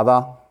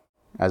Father,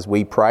 as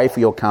we pray for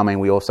your coming,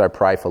 we also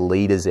pray for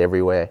leaders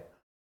everywhere.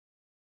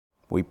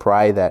 We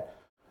pray that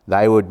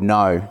they would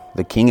know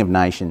the King of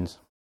nations.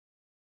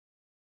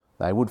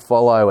 They would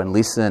follow and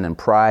listen and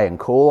pray and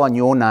call on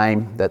your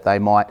name, that they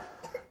might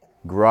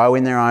grow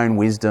in their own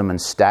wisdom and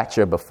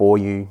stature before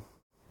you,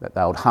 that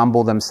they would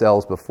humble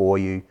themselves before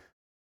you.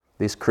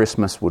 This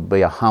Christmas would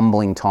be a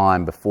humbling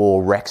time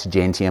before Rex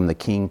Gentium, the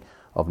King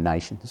of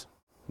nations.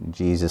 In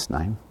Jesus'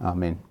 name,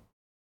 amen.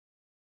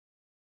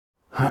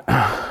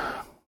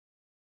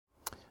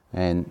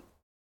 And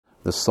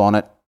the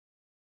sonnet,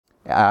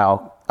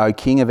 O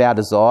King of our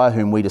desire,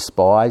 whom we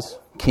despise,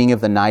 King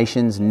of the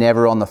nations,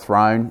 never on the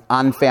throne,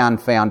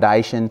 unfound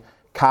foundation,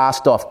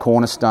 cast off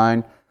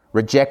cornerstone,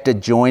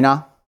 rejected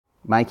joiner,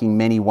 making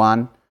many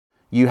one.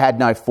 You had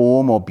no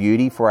form or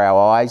beauty for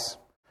our eyes.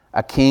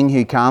 A king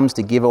who comes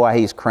to give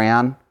away his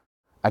crown,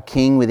 a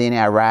king within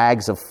our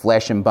rags of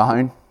flesh and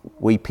bone.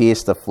 We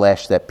pierce the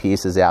flesh that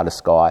pierces our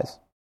disguise.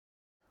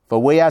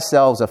 For we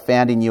ourselves are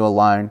found in you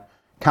alone.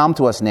 Come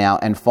to us now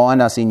and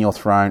find us in your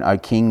throne, O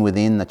King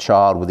within the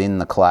child within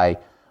the clay.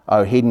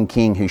 O hidden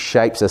King who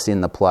shapes us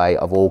in the play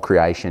of all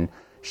creation,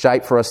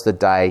 shape for us the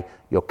day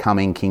your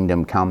coming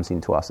kingdom comes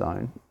into us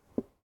own.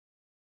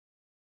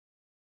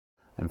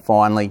 And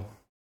finally,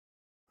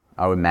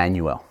 O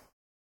Emmanuel.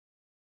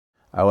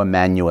 O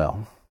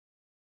Emmanuel.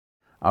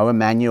 O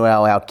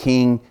Emmanuel, our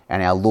King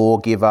and our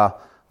lawgiver,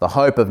 the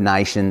hope of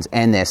nations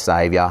and their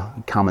Saviour,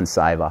 come and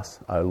save us,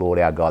 O Lord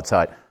our God.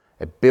 So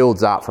it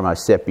builds up from O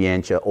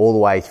Sapientia all the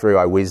way through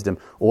O Wisdom,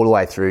 all the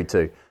way through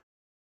to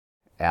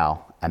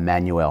our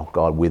Emmanuel,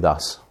 God with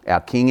us, our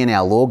King and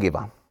our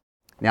lawgiver.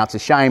 Now, it's a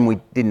shame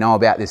we didn't know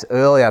about this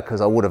earlier, because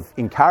I would have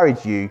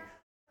encouraged you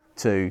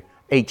to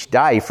each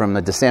day from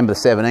the December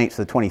 17th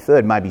to the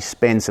 23rd maybe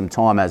spend some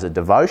time as a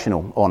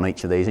devotional on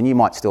each of these, and you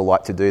might still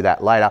like to do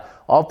that later.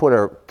 I've put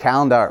a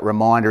calendar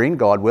reminder in,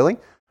 God willing,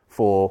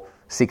 for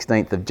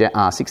 16th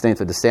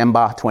of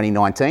December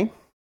 2019.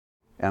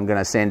 And I'm going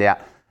to send out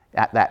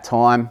at that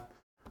time,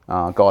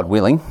 God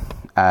willing,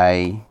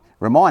 a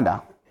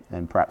reminder,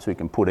 and perhaps we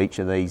can put each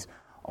of these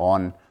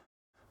on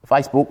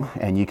Facebook,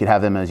 and you could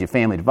have them as your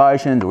family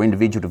devotions or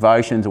individual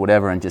devotions or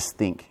whatever, and just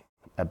think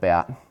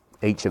about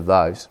each of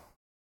those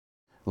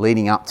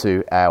leading up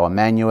to our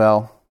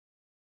Emmanuel.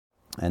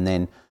 And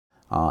then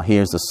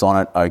here's the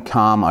sonnet, O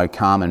come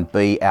and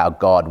be our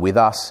God with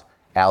us,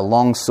 our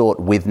long sought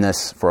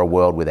witness for a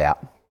world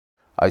without.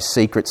 O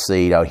secret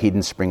seed, O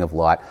hidden spring of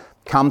light,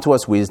 Come to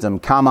us, wisdom.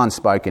 Come,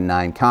 unspoken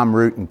name. Come,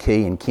 root and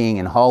key and king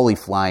and holy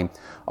flame.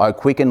 O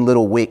quicken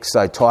little wick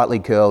so tightly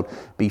curled,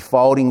 be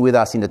folding with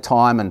us into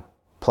time and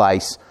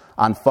place.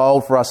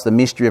 Unfold for us the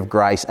mystery of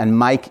grace and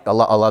make, I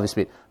love this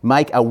bit,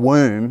 make a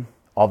womb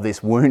of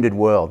this wounded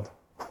world.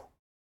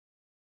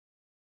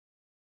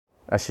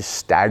 That's just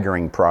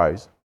staggering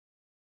prose.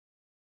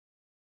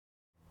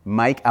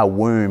 Make a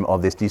womb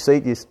of this. Do you see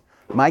this?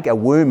 Make a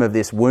womb of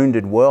this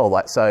wounded world.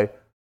 So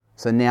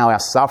now our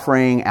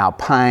suffering, our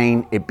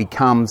pain, it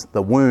becomes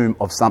the womb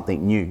of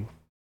something new.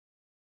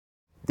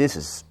 This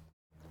is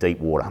deep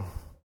water.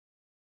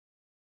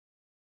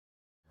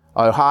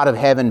 O heart of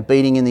heaven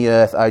beating in the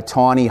earth, O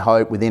tiny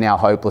hope within our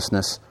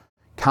hopelessness,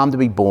 come to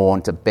be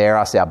born, to bear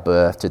us our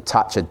birth, to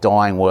touch a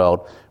dying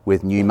world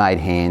with new made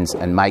hands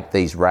and make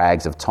these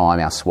rags of time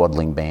our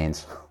swaddling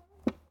bands.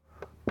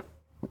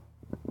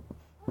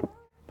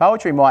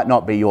 Poetry might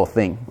not be your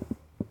thing,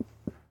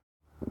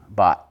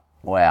 but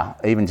wow,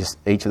 even just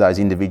each of those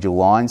individual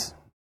lines,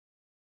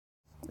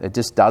 it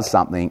just does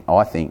something,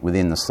 I think,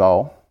 within the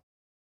soul.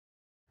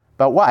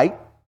 But wait,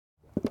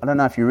 I don't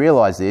know if you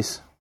realise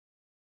this.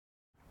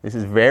 This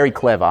is very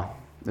clever.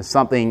 There's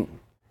something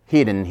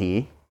hidden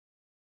here.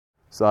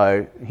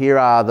 So here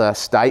are the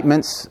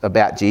statements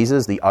about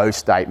Jesus, the O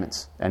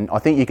statements. And I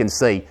think you can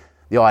see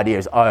the idea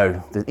is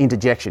O, the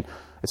interjection.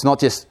 It's not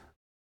just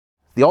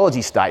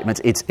theology statements,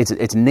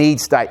 it's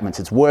need statements,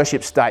 it's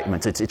worship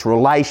statements, it's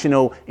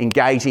relational,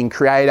 engaging,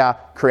 creator,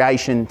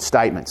 creation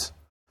statements.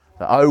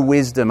 So, O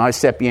wisdom, O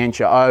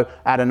sapientia, O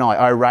Adonai,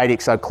 O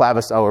radix, O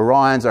clavis, O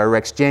orions, O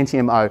rex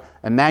gentium, O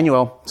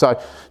Emmanuel.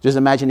 So just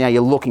imagine now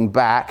you're looking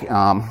back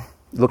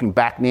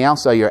now,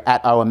 so you're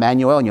at O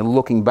Emmanuel and you're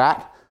looking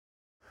back,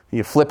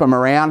 you flip them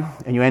around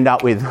and you end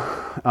up with,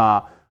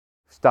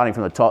 starting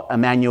from the top,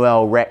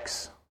 Emmanuel,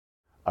 rex,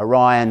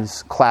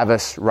 orions,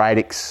 clavis,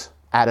 radix,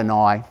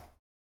 Adonai,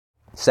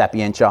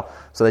 sapientia.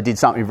 So they did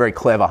something very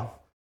clever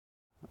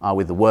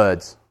with the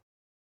words.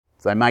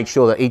 So they made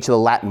sure that each of the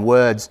Latin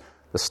words,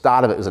 the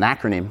start of it was an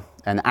acronym,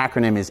 and the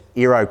acronym is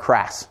Ero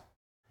Cras.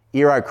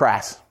 Ero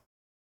Cras.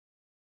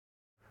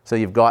 So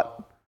you've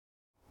got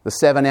the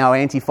 7 hour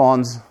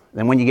antiphons,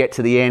 then when you get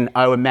to the end,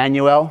 O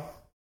Emmanuel,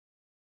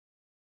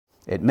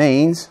 it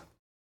means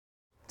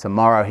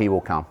tomorrow he will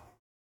come.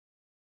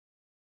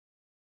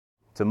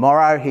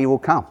 Tomorrow he will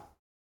come.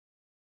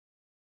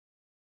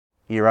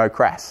 Ero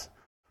Cras.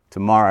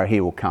 Tomorrow he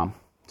will come.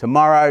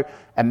 Tomorrow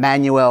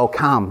Emmanuel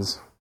comes.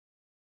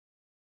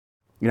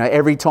 You know,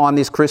 every time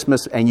this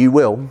Christmas, and you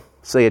will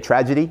see a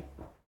tragedy,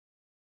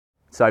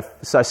 so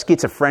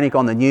schizophrenic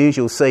on the news,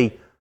 you'll see,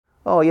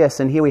 oh yes,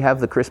 and here we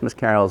have the Christmas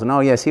carols, and oh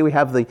yes, here we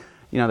have the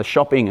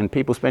shopping and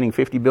people spending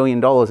 $50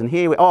 billion, and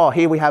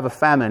here we have a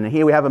famine, and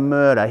here we have a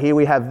murder, here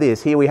we have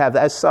this, here we have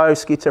that. It's so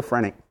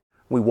schizophrenic.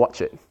 We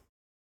watch it.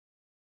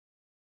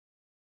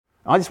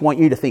 I just want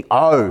you to think,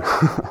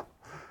 oh,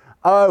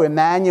 oh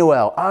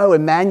Emmanuel,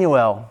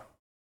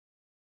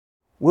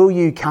 will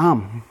you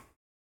come?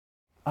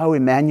 Oh,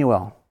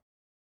 Emmanuel.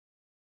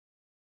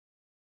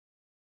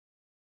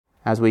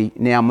 As we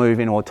now move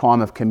into a time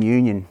of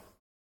communion,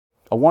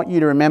 I want you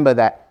to remember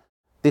that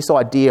this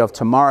idea of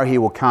tomorrow he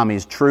will come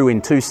is true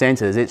in two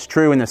senses. It's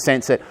true in the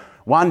sense that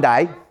one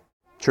day,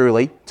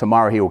 truly,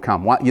 tomorrow he will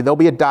come. There'll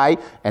be a day,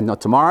 and not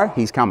tomorrow,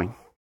 he's coming.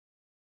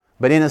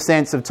 But in the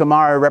sense of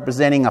tomorrow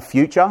representing a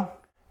future,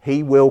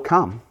 he will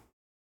come.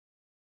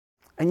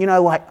 And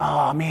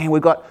oh man,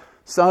 we've got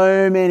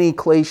so many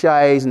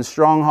cliches and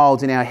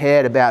strongholds in our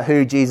head about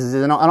who Jesus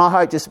is. And I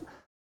hope just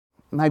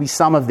maybe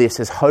some of this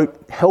has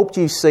helped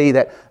you see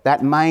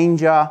that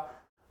manger,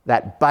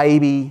 that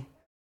baby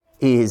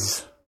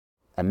is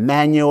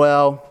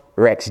Emmanuel,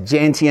 Rex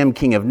Gentium,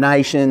 King of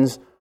Nations,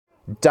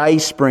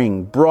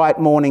 Dayspring, bright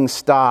morning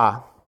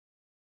star,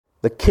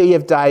 the key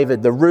of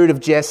David, the root of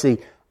Jesse,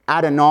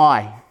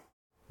 Adonai,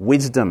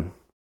 wisdom.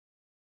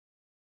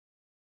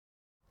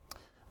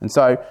 And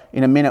so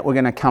in a minute we're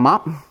going to come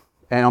up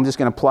and I'm just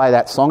going to play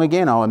that song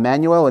again, Oh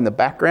Emmanuel, in the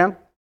background.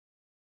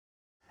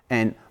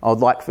 And I'd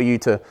like for you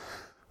to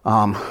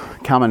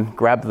come and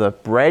grab the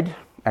bread.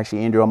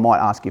 Actually, Andrew, I might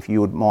ask if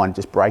you would mind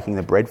just breaking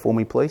the bread for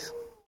me, please.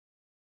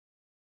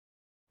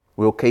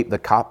 We'll keep the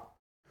cup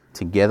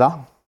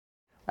together.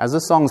 As the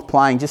song's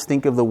playing, just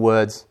think of the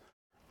words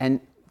and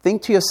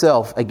think to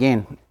yourself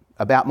again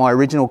about my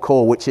original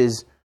call, which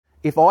is,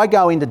 if I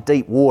go into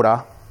deep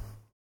water,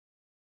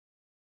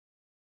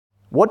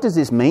 what does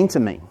this mean to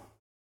me?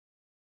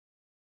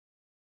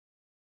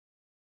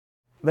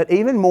 But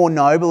even more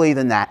nobly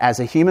than that, as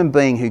a human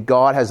being who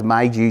God has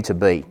made you to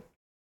be,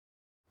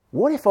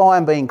 what if I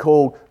am being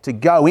called to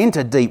go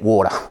into deep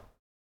water?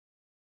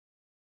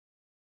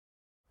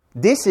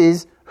 This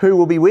is who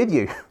will be with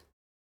you.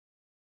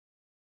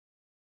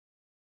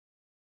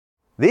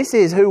 This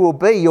is who will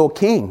be your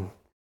king,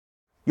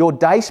 your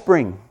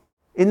dayspring,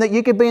 in that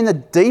you could be in the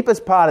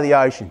deepest part of the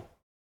ocean.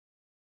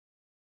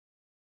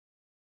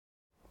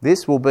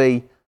 This will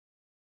be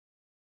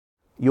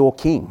your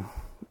king,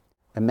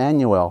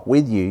 Emmanuel,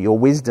 with you, your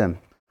wisdom,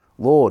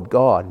 Lord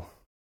God.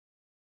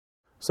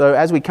 So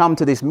as we come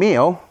to this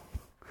meal,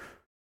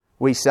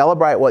 we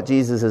celebrate what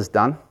Jesus has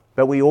done,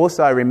 but we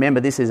also remember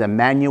this is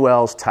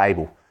Emmanuel's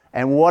table.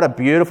 And what a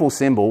beautiful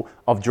symbol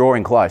of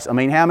drawing close. I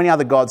mean, how many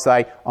other gods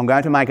say, I'm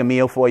going to make a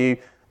meal for you.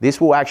 This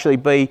will actually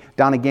be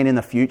done again in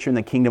the future in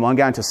the kingdom. I'm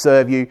going to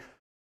serve you.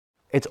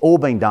 It's all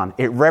been done.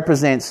 It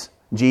represents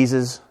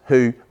Jesus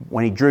who,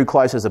 when he drew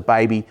close as a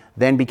baby,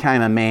 then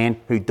became a man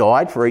who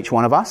died for each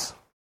one of us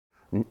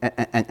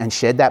and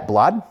shed that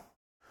blood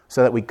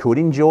so that we could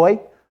enjoy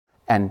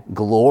and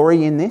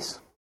glory in this.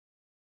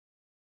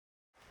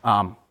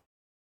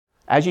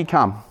 As you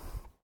come,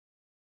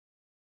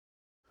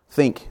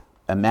 think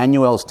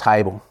Emmanuel's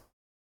table.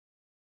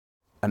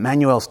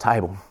 Emmanuel's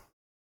table.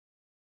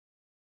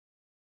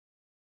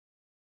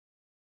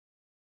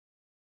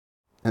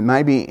 And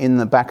maybe in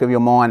the back of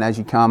your mind as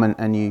you come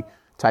and you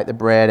take the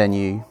bread and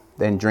you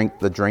then drink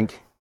the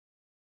drink,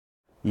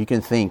 you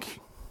can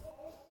think,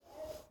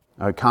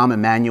 O come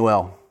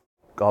Emmanuel,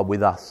 God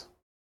with us.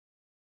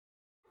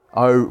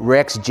 O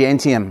Rex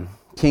Gentium,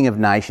 King of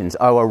Nations.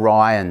 O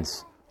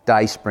Orion's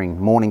Dayspring,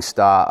 Morning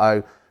Star.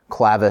 O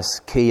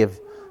Clavis, Key of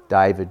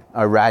David.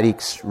 O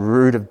Radix,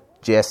 Root of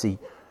Jesse.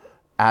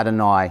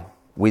 Adonai,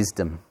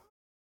 Wisdom.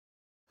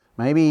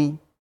 Maybe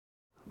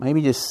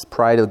just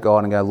pray to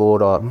God and go,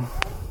 Lord,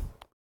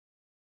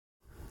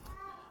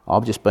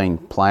 I've just been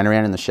playing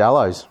around in the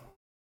shallows.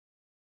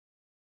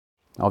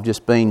 I've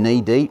just been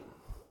knee deep,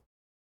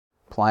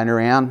 playing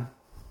around.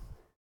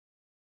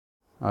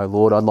 Oh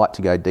Lord, I'd like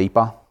to go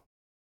deeper.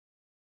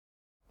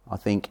 I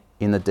think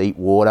in the deep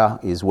water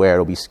is where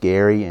it'll be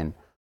scary and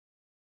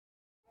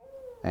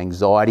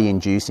anxiety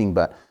inducing,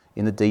 but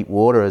in the deep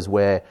water is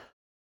where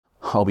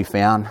I'll be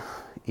found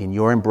in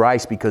your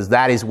embrace, because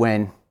that is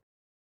when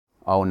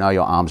I will know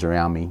your arms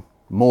around me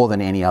more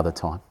than any other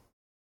time.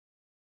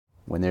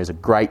 When there's a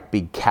great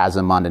big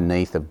chasm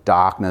underneath of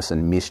darkness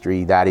and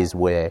mystery, that is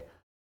where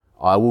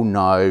I will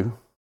know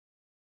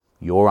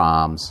your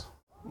arms,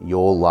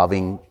 your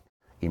loving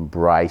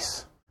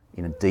embrace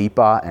in a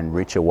deeper and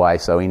richer way.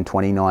 So in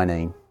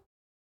 2019,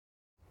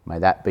 may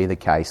that be the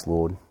case,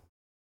 Lord.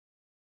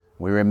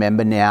 We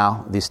remember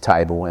now this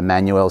table,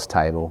 Emmanuel's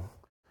table.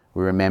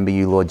 We remember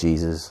you, Lord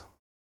Jesus.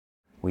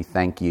 We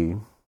thank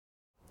you.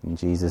 In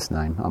Jesus'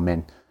 name,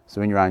 amen.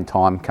 So in your own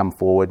time, come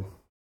forward,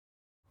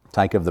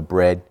 take of the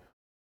bread,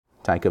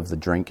 take of the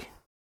drink,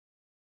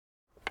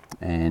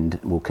 and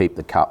we'll keep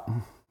the cup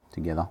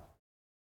together.